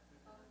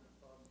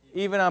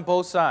 Even on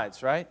both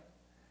sides, right?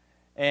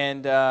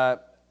 And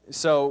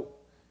so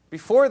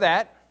before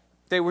that,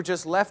 they were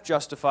just left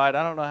justified.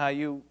 I don't know how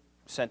you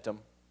sent them.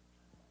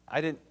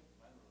 I didn't.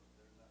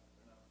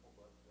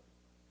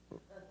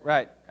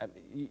 Right.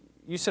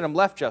 You sent them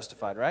left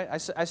justified, right?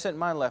 I sent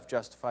mine left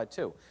justified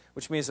too,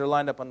 which means they're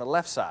lined up on the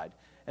left side.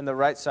 And the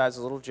right side's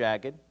a little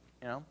jagged,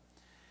 you know.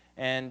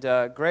 And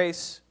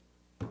Grace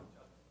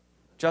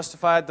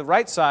justified the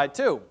right side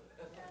too.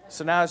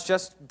 So now it's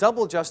just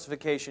double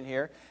justification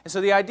here. And so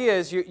the idea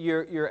is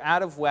you're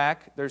out of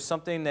whack. There's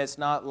something that's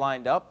not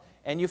lined up,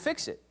 and you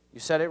fix it. You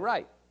set it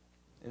right.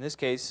 In this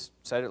case,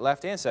 set it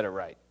left and set it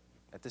right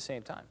at the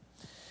same time.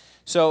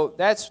 So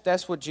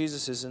that's what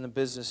Jesus is in the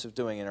business of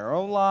doing in our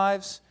own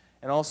lives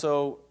and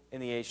also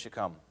in the age to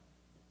come.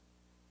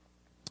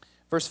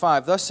 Verse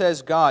 5, thus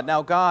says God.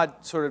 Now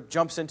God sort of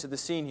jumps into the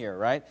scene here,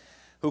 right?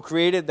 Who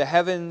created the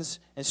heavens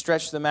and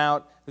stretched them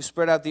out, who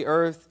spread out the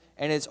earth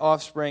and its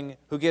offspring,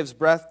 who gives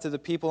breath to the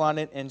people on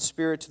it and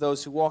spirit to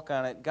those who walk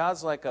on it.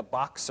 God's like a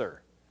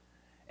boxer.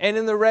 And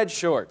in the red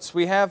shorts,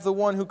 we have the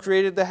one who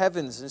created the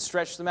heavens and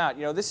stretched them out.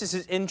 You know, this is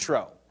his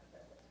intro,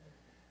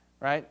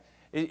 right?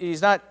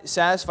 He's not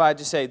satisfied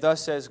to say,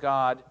 thus says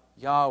God,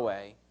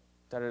 Yahweh,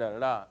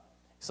 da-da-da-da-da.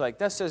 It's like,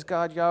 thus says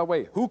God,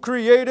 Yahweh, who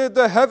created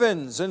the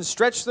heavens and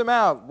stretched them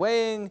out,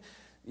 weighing,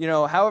 you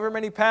know, however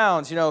many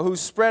pounds, you know, who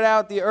spread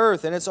out the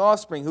earth and its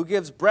offspring, who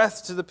gives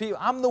breath to the people.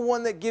 I'm the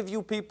one that give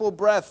you people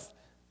breath,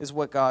 is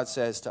what God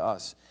says to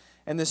us.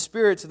 And the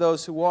spirit to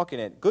those who walk in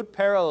it. Good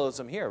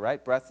parallelism here,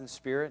 right? Breath and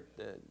spirit,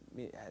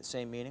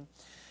 same meaning.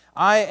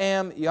 I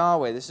am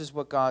Yahweh. This is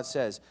what God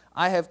says.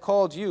 I have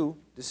called you,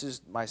 this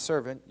is my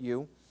servant,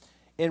 you,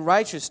 in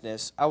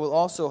righteousness. I will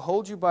also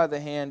hold you by the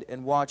hand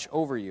and watch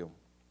over you.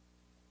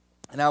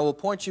 And I will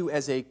appoint you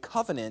as a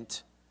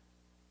covenant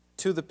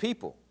to the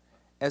people,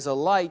 as a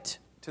light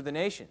to the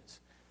nations.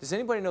 Does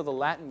anybody know the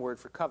Latin word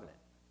for covenant?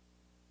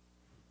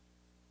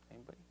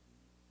 Anybody?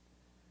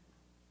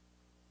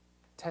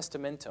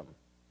 Testamentum.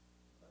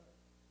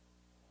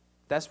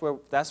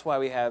 That's why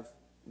we have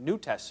New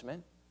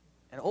Testament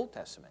and Old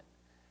Testament.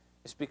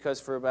 It's because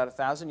for about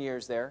 1,000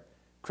 years there,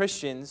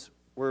 Christians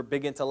were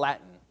big into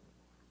Latin.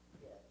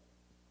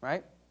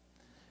 Right?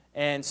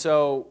 And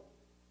so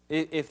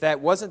if that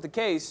wasn't the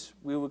case,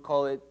 we would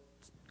call it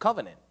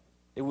covenant.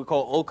 It would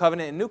call Old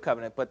Covenant and New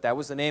Covenant, but that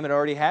was the name it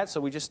already had, so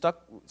we just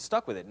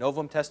stuck with it.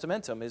 Novum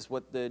Testamentum is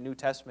what the New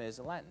Testament is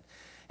in Latin.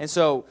 And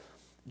so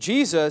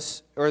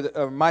Jesus,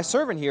 or my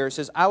servant here,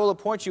 says, I will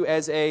appoint you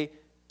as a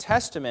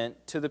testament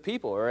to the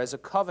people, or as a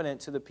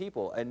covenant to the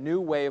people, a new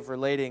way of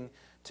relating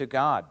to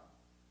God.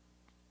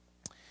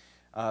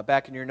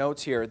 Back in your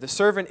notes here, the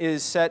servant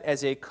is set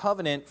as a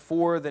covenant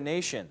for the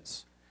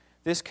nations.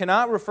 This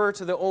cannot refer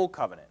to the Old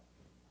Covenant,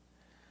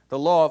 the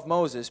law of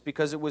Moses,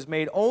 because it was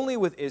made only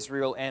with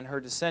Israel and her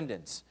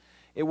descendants.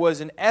 It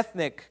was an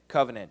ethnic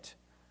covenant.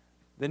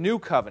 The New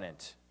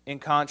Covenant, in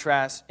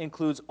contrast,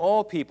 includes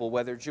all people,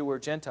 whether Jew or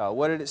Gentile.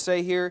 What did it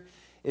say here?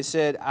 It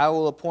said, I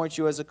will appoint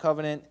you as a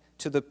covenant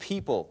to the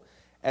people,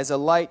 as a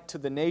light to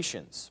the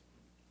nations,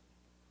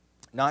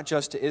 not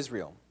just to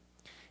Israel.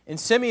 In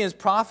Simeon's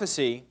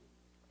prophecy,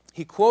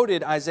 he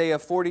quoted Isaiah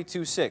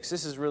 42:6.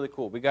 This is really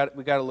cool. We got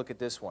to look at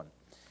this one.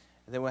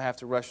 And then we'll have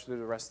to rush through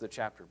the rest of the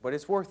chapter. But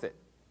it's worth it.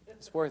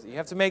 It's worth it. You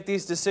have to make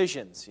these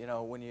decisions,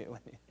 when you're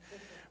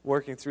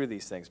working through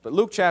these things. But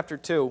Luke chapter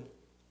 2,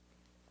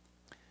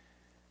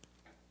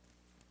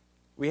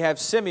 we have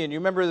Simeon. You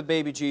remember the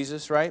baby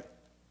Jesus, right?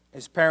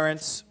 His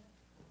parents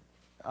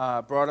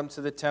brought him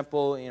to the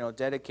temple,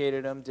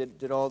 dedicated him,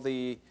 did all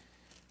the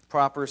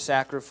proper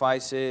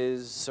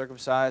sacrifices,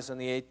 circumcised on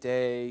the 8th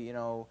day,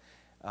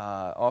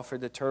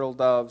 offered the turtle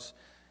doves.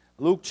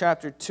 Luke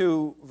chapter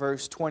 2,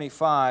 verse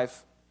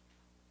 25.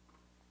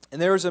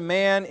 And there was a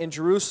man in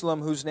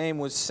Jerusalem whose name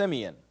was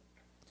Simeon.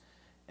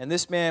 And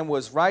this man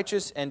was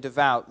righteous and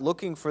devout,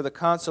 looking for the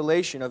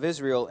consolation of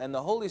Israel, and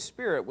the Holy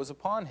Spirit was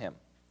upon him.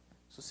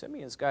 So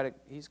Simeon's got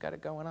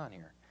it going on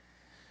here.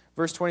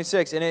 Verse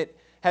 26, and it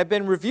had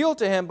been revealed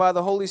to him by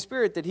the Holy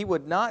Spirit that he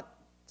would not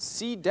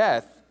see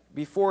death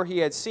before he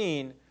had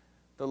seen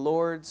the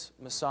Lord's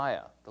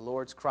Messiah, the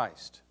Lord's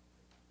Christ.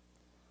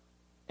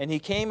 And he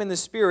came in the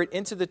Spirit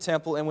into the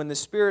temple, and when the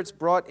spirits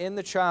brought in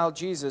the child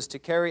Jesus to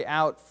carry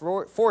out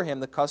for him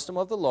the custom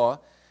of the law,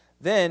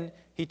 then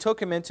he took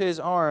him into his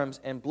arms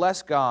and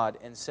blessed God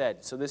and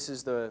said, so this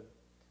is the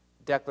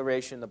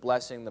declaration, the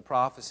blessing, the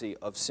prophecy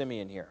of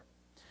Simeon here.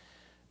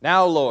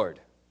 Now,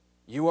 Lord,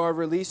 you are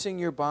releasing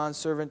your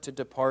bondservant to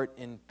depart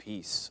in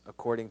peace,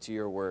 according to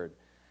your word.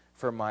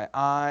 For my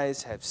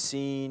eyes have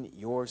seen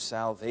your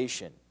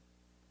salvation,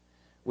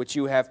 which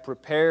you have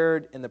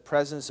prepared in the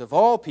presence of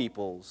all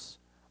peoples,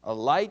 a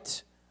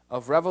light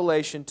of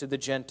revelation to the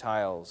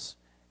Gentiles,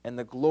 and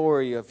the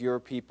glory of your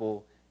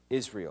people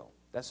Israel.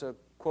 That's a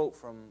quote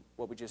from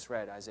what we just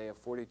read, Isaiah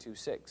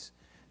 42:6.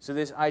 So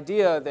this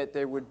idea that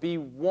there would be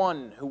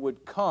one who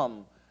would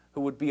come, who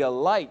would be a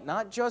light,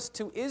 not just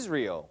to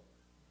Israel,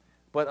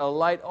 but a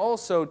light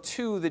also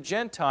to the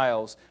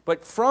Gentiles,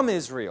 but from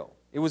Israel.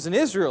 It was an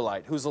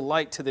Israelite who's a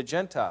light to the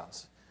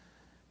Gentiles.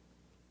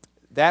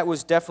 That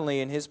was definitely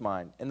in his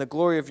mind. And the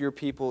glory of your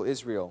people,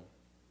 Israel.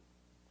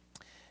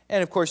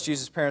 And of course,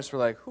 Jesus' parents were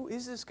like, who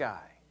is this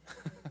guy?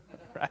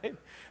 Right?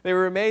 They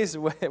were amazed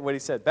at what he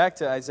said. Back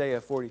to Isaiah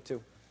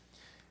 42.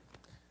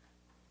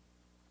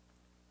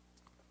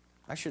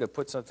 I should have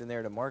put something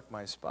there to mark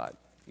my spot.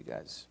 You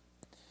guys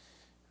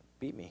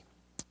beat me.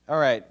 All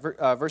right,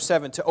 verse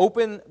 7, to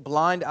open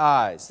blind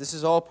eyes. This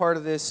is all part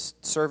of this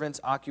servant's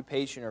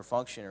occupation or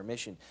function or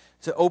mission.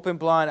 To open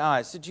blind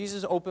eyes. Did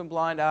Jesus open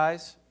blind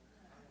eyes?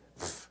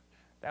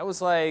 That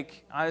was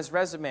like on his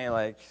resume,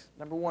 like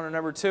number 1 or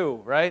number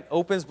 2, right?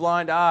 Opens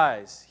blind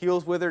eyes,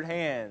 heals withered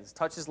hands,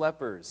 touches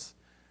lepers,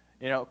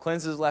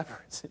 cleanses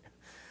lepers.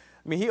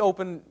 I mean, he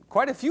opened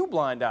quite a few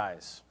blind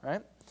eyes,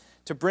 right?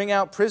 To bring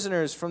out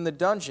prisoners from the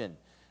dungeon.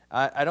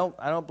 I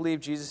don't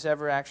believe Jesus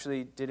ever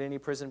actually did any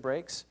prison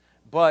breaks.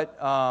 But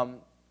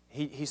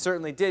he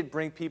certainly did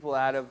bring people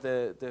out of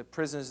the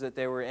prisons that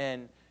they were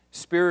in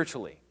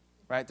spiritually,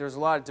 right? There's a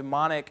lot of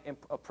demonic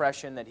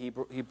oppression that he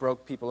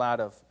broke people out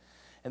of.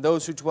 And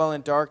those who dwell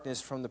in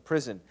darkness from the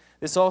prison.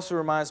 This also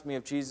reminds me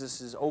of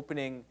Jesus'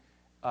 opening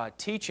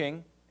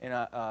teaching in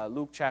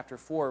Luke chapter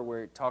 4,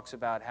 where it talks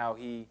about how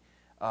he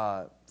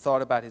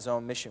thought about his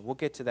own mission. We'll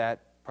get to that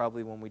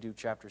probably when we do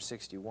chapter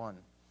 61.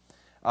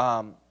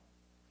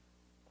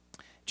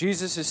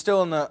 Jesus is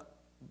still in the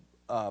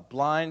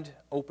blind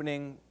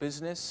opening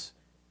business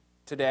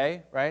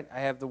today, right?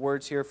 I have the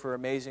words here for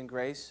Amazing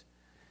Grace.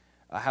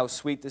 How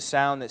sweet the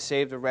sound that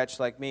saved a wretch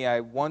like me. I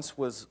once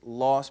was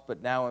lost,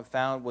 but now am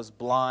found, was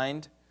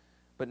blind,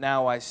 but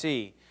now I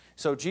see.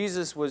 So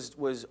Jesus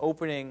was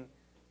opening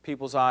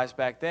people's eyes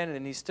back then,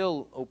 and he's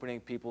still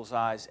opening people's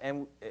eyes.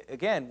 And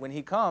again, when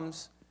he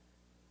comes,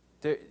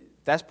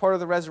 that's part of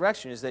the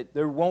resurrection, is that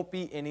there won't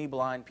be any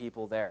blind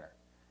people there.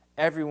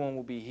 Everyone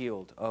will be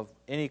healed of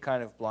any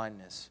kind of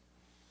blindness.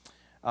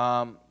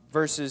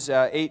 Verses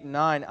 8 and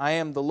 9, I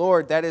am the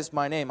Lord, that is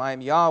my name. I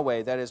am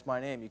Yahweh, that is my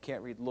name. You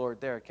can't read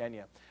Lord there, can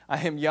you? I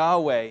am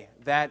Yahweh,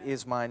 that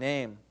is my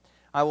name.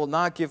 I will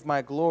not give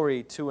my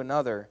glory to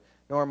another,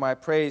 nor my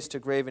praise to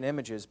graven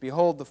images.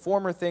 Behold, the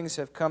former things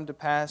have come to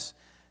pass.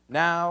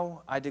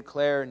 Now I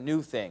declare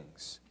new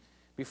things.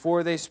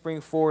 Before they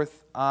spring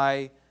forth,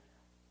 I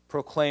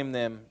proclaim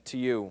them to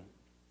you.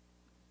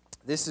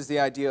 This is the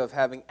idea of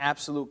having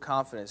absolute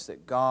confidence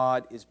that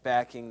God is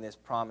backing this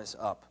promise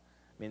up.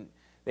 I mean,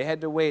 they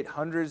had to wait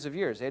hundreds of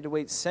years. They had to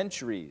wait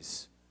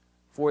centuries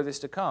for this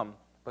to come.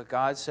 But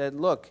God said,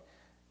 look,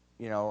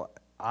 you know,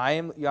 I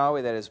am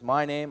Yahweh, that is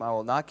my name. I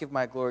will not give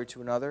my glory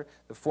to another.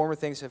 The former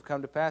things have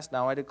come to pass.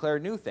 Now I declare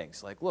new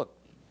things. Like, look,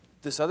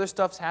 this other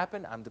stuff's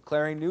happened. I'm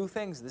declaring new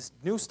things. This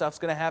new stuff's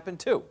going to happen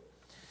too.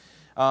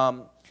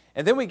 And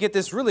then we get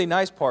this really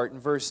nice part in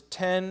verse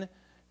 10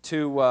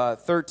 to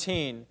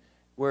 13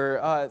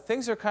 where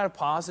things are kind of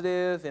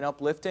positive and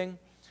uplifting.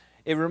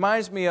 It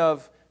reminds me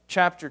of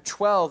chapter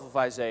 12 of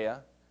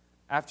Isaiah,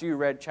 after you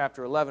read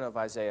chapter 11 of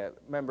Isaiah.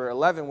 Remember,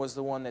 11 was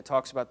the one that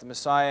talks about the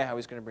Messiah, how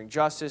he's going to bring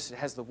justice. It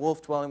has the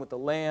wolf dwelling with the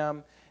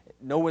lamb.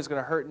 No one's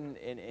going to hurt in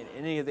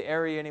any of the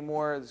area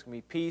anymore. There's going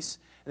to be peace.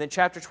 And then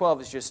chapter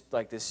 12 is just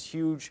like this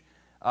huge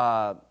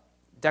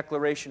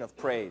declaration of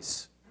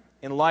praise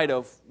in light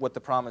of what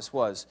the promise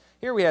was.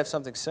 Here we have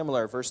something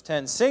similar. Verse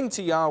 10, sing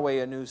to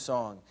Yahweh a new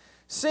song.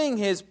 Sing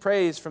his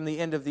praise from the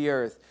end of the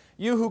earth.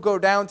 You who go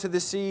down to the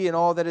sea and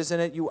all that is in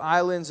it, you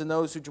islands and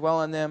those who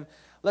dwell in them,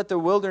 let the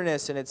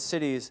wilderness and its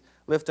cities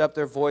lift up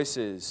their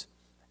voices.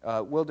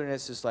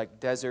 Wilderness is like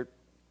desert,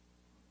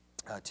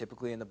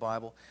 typically in the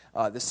Bible.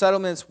 The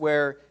settlements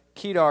where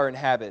Kedar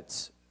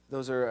inhabits,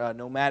 those are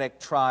nomadic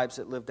tribes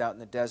that lived out in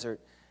the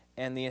desert.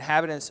 And the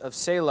inhabitants of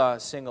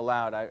Selah sing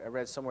aloud. I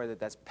read somewhere that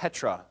that's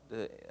Petra.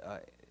 The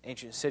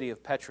ancient city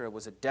of Petra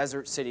was a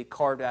desert city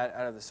carved out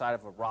of the side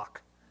of a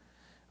rock.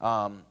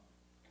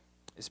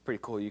 It's pretty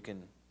cool. You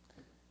can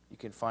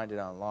find it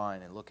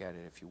online and look at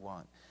it if you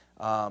want.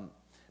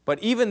 But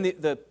even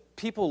the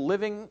people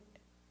living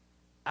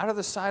out of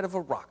the side of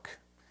a rock,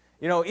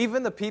 you know,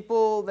 even the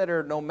people that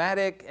are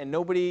nomadic and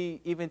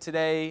nobody even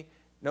today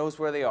knows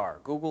where they are.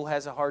 Google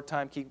has a hard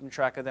time keeping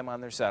track of them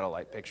on their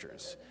satellite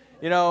pictures.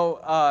 You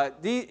know,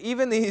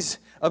 even these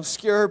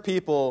obscure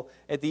people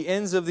at the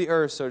ends of the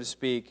earth, so to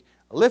speak,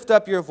 lift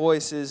up your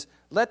voices.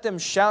 Let them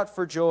shout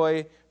for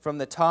joy from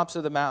the tops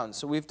of the mountains.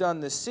 So we've done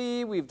the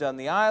sea, we've done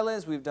the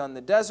islands, we've done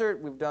the desert,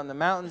 we've done the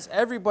mountains.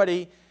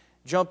 Everybody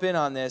jump in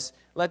on this.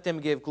 Let them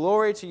give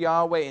glory to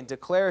Yahweh and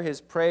declare his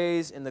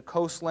praise in the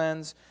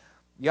coastlands.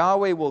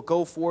 Yahweh will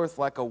go forth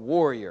like a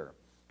warrior.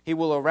 He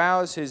will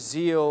arouse his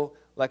zeal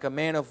like a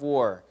man of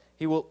war.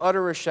 He will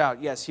utter a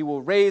shout. Yes, he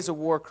will raise a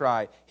war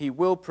cry. He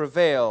will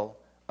prevail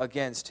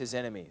against his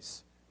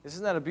enemies.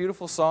 Isn't that a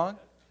beautiful song?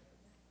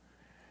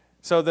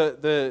 So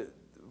the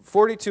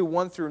 42,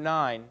 1 through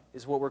 9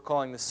 is what we're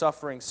calling the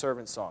suffering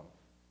servant song.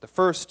 The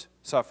first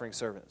suffering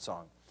servant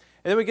song.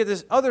 And then we get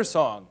this other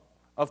song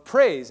of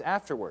praise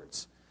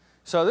afterwards.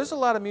 So there's a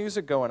lot of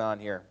music going on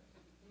here.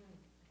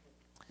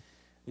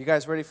 You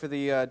guys ready for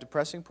the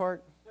depressing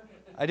part?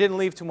 I didn't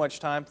leave too much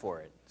time for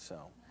it. So,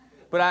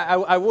 but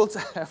I will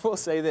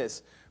say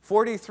this.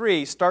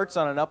 43 starts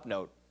on an up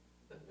note.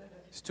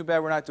 It's too bad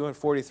we're not doing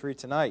 43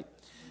 tonight.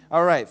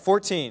 All right,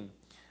 14.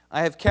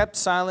 I have kept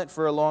silent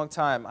for a long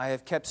time. I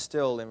have kept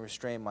still and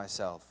restrained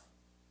myself.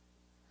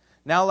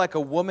 Now like a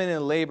woman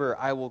in labor,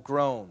 I will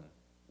groan.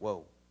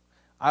 Whoa.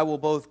 I will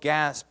both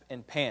gasp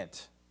and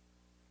pant.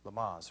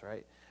 Lamaze,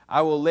 right?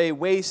 I will lay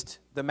waste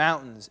the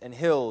mountains and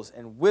hills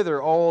and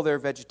wither all their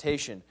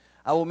vegetation.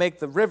 I will make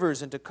the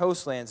rivers into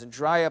coastlands and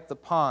dry up the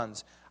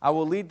ponds. I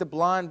will lead the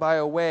blind by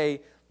a way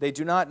they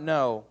do not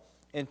know.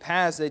 In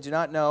paths they do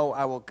not know,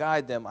 I will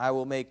guide them. I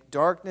will make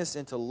darkness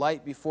into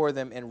light before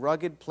them and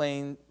rugged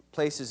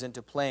places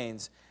into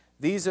plains.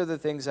 These are the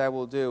things I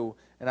will do,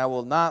 and I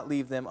will not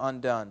leave them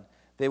undone.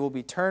 They will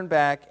be turned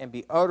back and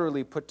be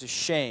utterly put to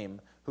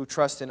shame who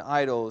trust in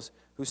idols,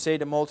 who say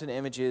to molten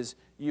images,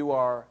 you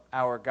are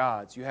our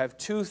gods. You have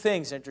two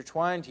things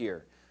intertwined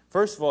here.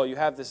 First of all, you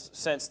have this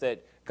sense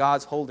that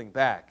God's holding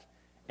back,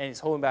 and he's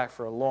holding back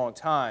for a long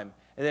time.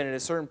 And then at a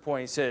certain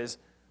point he says,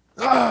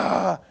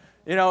 ah!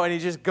 You know, and he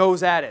just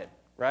goes at it,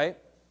 right?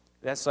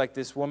 That's like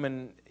this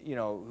woman, you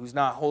know, who's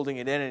not holding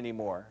it in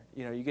anymore.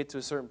 You know, you get to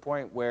a certain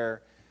point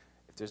where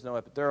if there's no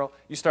epidural,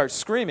 you start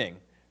screaming,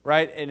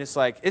 right? And it's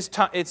like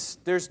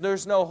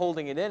there's no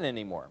holding it in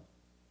anymore.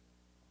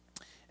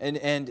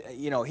 And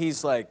you know,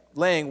 he's like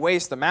laying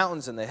waste the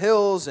mountains and the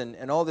hills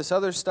and all this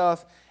other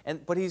stuff.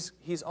 But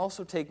he's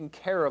also taking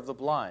care of the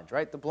blind,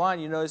 right? The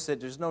blind, you notice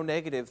that there's no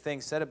negative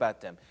things said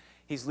about them.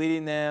 He's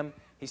leading them.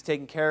 He's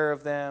taking care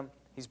of them.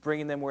 He's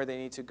bringing them where they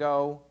need to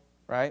go,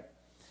 right?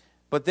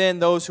 But then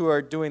those who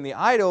are doing the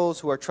idols,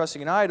 who are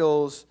trusting in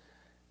idols,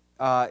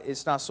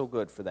 it's not so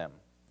good for them.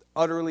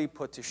 Utterly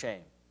put to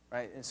shame,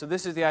 right? And so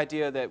this is the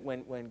idea that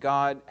when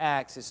God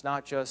acts, it's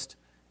not just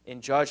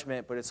in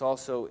judgment, but it's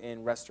also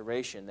in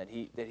restoration, that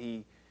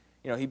he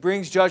He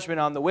brings judgment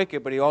on the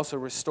wicked, but he also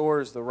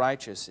restores the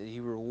righteous. He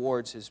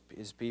rewards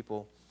his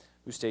people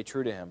who stay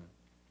true to him.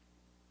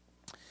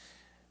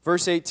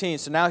 Verse 18,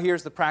 so now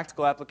here's the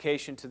practical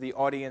application to the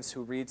audience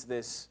who reads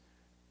this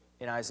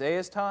in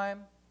Isaiah's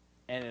time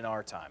and in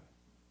our time.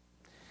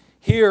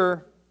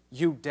 Hear,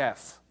 you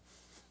deaf,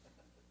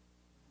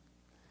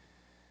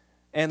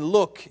 and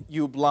look,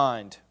 you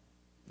blind,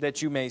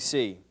 that you may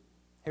see.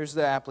 Here's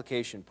the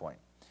application point.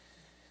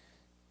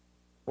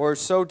 Or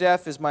so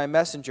deaf is my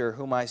messenger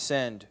whom I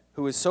send,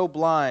 who is so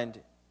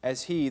blind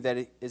as he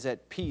that is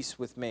at peace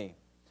with me,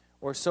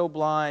 or so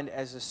blind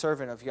as the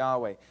servant of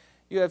Yahweh.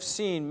 You have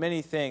seen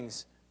many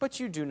things, but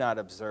you do not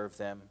observe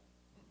them.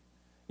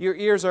 Your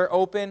ears are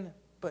open,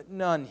 but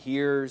none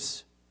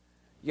hears.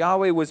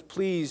 Yahweh was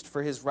pleased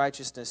for his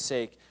righteousness'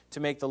 sake to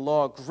make the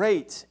law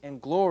great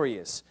and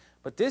glorious.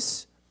 But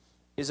this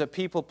is a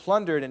people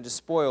plundered and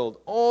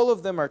despoiled. All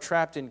of them are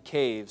trapped in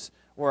caves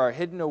or are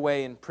hidden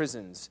away in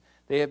prisons.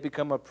 They have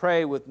become a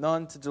prey with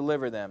none to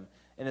deliver them,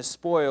 and a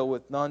spoil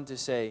with none to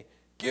say,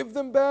 give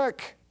them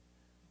back.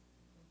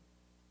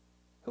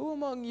 Who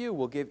among you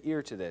will give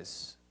ear to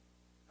this?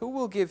 Who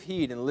will give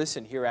heed and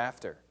listen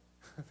hereafter?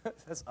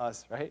 That's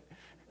us, right?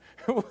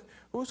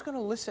 Who's going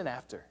to listen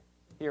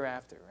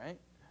hereafter, right?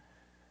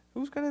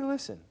 Who's going to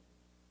listen?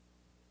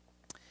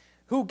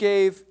 Who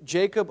gave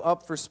Jacob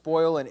up for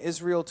spoil and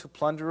Israel to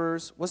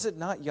plunderers? Was it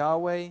not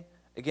Yahweh,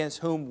 against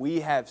whom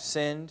we have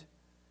sinned,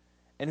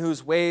 in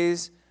whose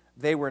ways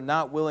they were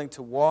not willing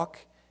to walk,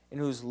 in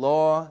whose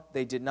law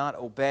they did not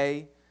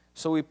obey?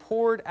 So he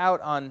poured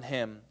out on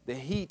him the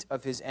heat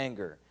of his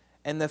anger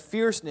and the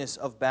fierceness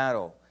of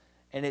battle,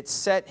 and it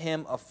set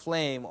him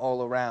aflame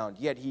all around.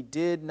 Yet he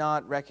did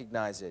not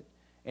recognize it,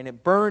 and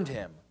it burned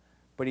him,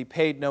 but he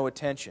paid no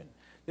attention.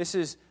 This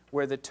is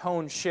where the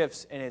tone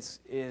shifts in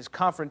its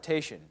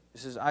confrontation.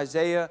 This is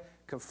Isaiah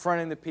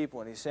confronting the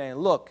people, and he's saying,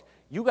 look,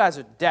 you guys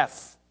are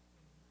deaf.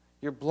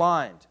 You're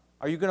blind.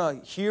 Are you going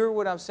to hear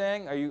what I'm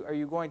saying? Are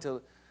you going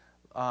to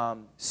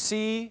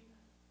see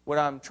what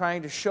I'm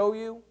trying to show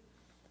you?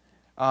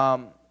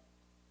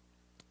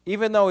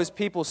 Even though his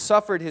people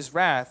suffered his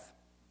wrath,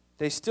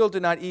 they still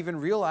did not even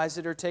realize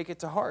it or take it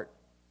to heart.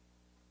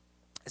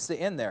 It's the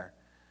end there.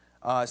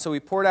 So he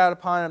poured out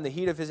upon him the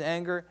heat of his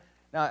anger.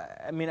 Now,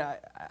 I mean,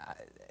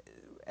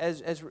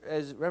 as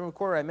Reverend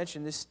Corder, I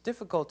mentioned, it's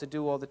difficult to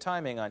do all the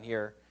timing on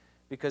here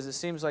because it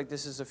seems like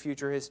this is a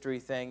future history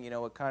thing.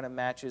 It kind of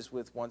matches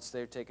with once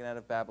they're taken out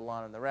of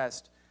Babylon and the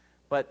rest.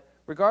 But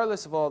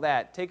regardless of all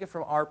that, take it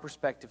from our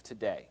perspective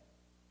today.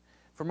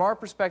 From our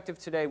perspective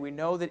today, we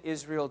know that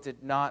Israel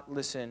did not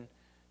listen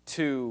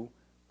to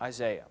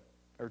Isaiah,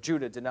 or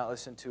Judah did not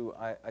listen to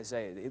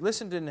Isaiah. They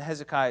listened in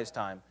Hezekiah's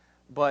time,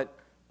 but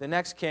the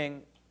next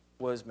king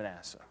was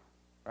Manasseh,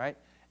 right?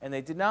 And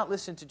they did not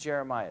listen to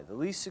Jeremiah, the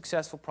least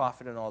successful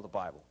prophet in all the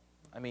Bible.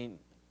 I mean,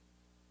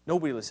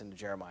 nobody listened to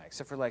Jeremiah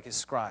except for like his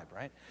scribe,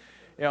 right?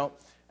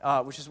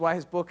 Which is why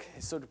his book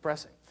is so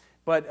depressing.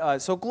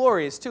 But so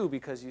glorious too,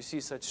 because you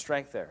see such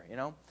strength there,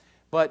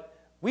 But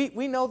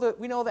we know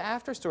the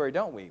after story,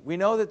 don't we? We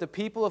know that the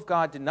people of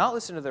God did not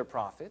listen to their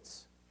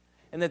prophets,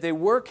 and that they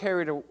were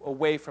carried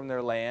away from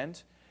their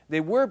land.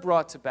 They were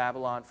brought to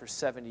Babylon for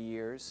 70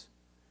 years,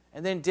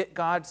 and then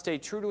God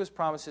stayed true to his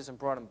promises and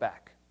brought them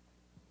back.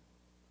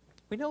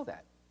 We know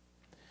that.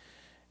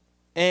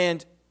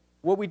 And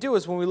what we do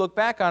is when we look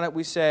back on it,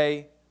 we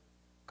say,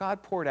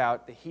 God poured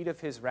out the heat of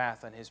his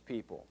wrath on his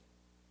people.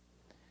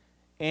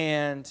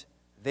 And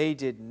they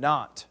did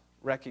not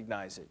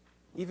recognize it.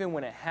 Even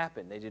when it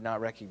happened, they did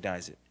not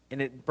recognize it. And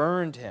it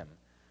burned him,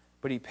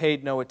 but he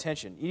paid no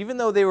attention. Even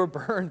though they were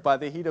burned by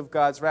the heat of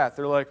God's wrath,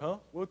 they're like, huh?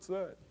 What's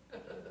that?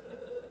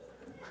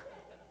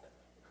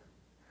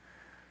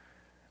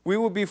 We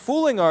would be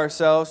fooling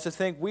ourselves to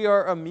think we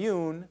are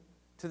immune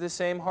to the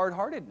same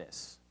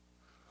hard-heartedness.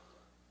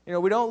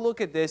 We don't look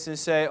at this and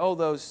say, oh,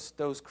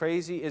 those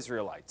crazy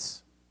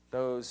Israelites,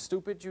 those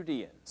stupid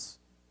Judeans.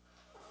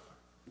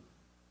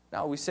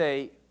 No, we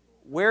say,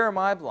 where am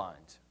I blind?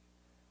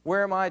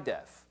 Where am I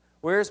deaf?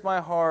 Where's my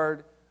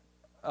heart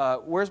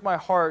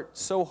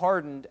so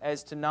hardened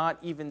as to not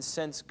even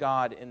sense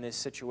God in this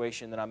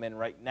situation that I'm in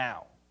right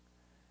now?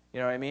 You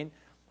know what I mean?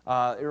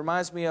 It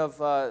reminds me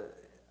of, I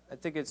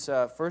think it's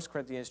 1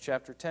 Corinthians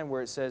chapter 10,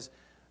 where it says,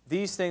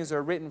 these things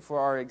are written for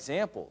our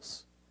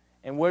examples.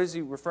 And what is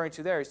he referring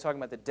to there? He's talking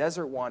about the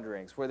desert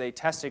wanderings, where they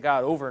tested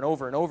God over and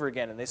over and over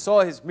again, and they saw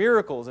his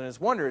miracles and his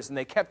wonders, and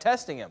they kept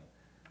testing him.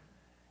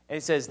 And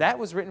he says that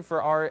was written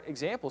for our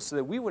examples so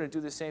that we wouldn't do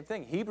the same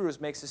thing.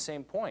 Hebrews makes the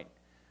same point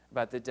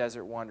about the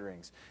desert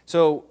wanderings.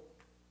 So,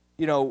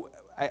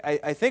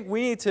 I think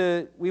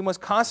we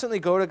must constantly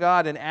go to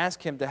God and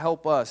ask him to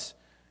help us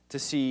to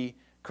see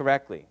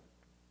correctly.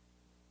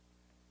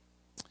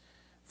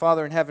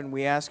 Father in heaven,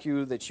 we ask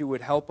you that you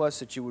would help us,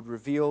 that you would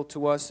reveal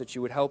to us, that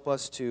you would help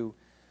us to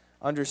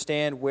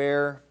understand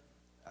where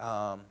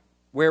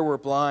we're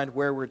blind,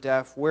 where we're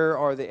deaf, where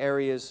are the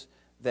areas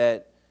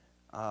that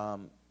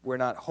we're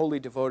not wholly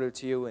devoted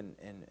to you, and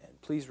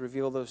please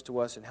reveal those to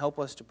us and help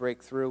us to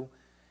break through.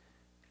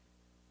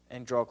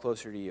 and draw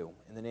closer to you.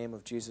 In the name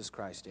of Jesus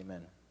Christ,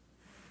 amen.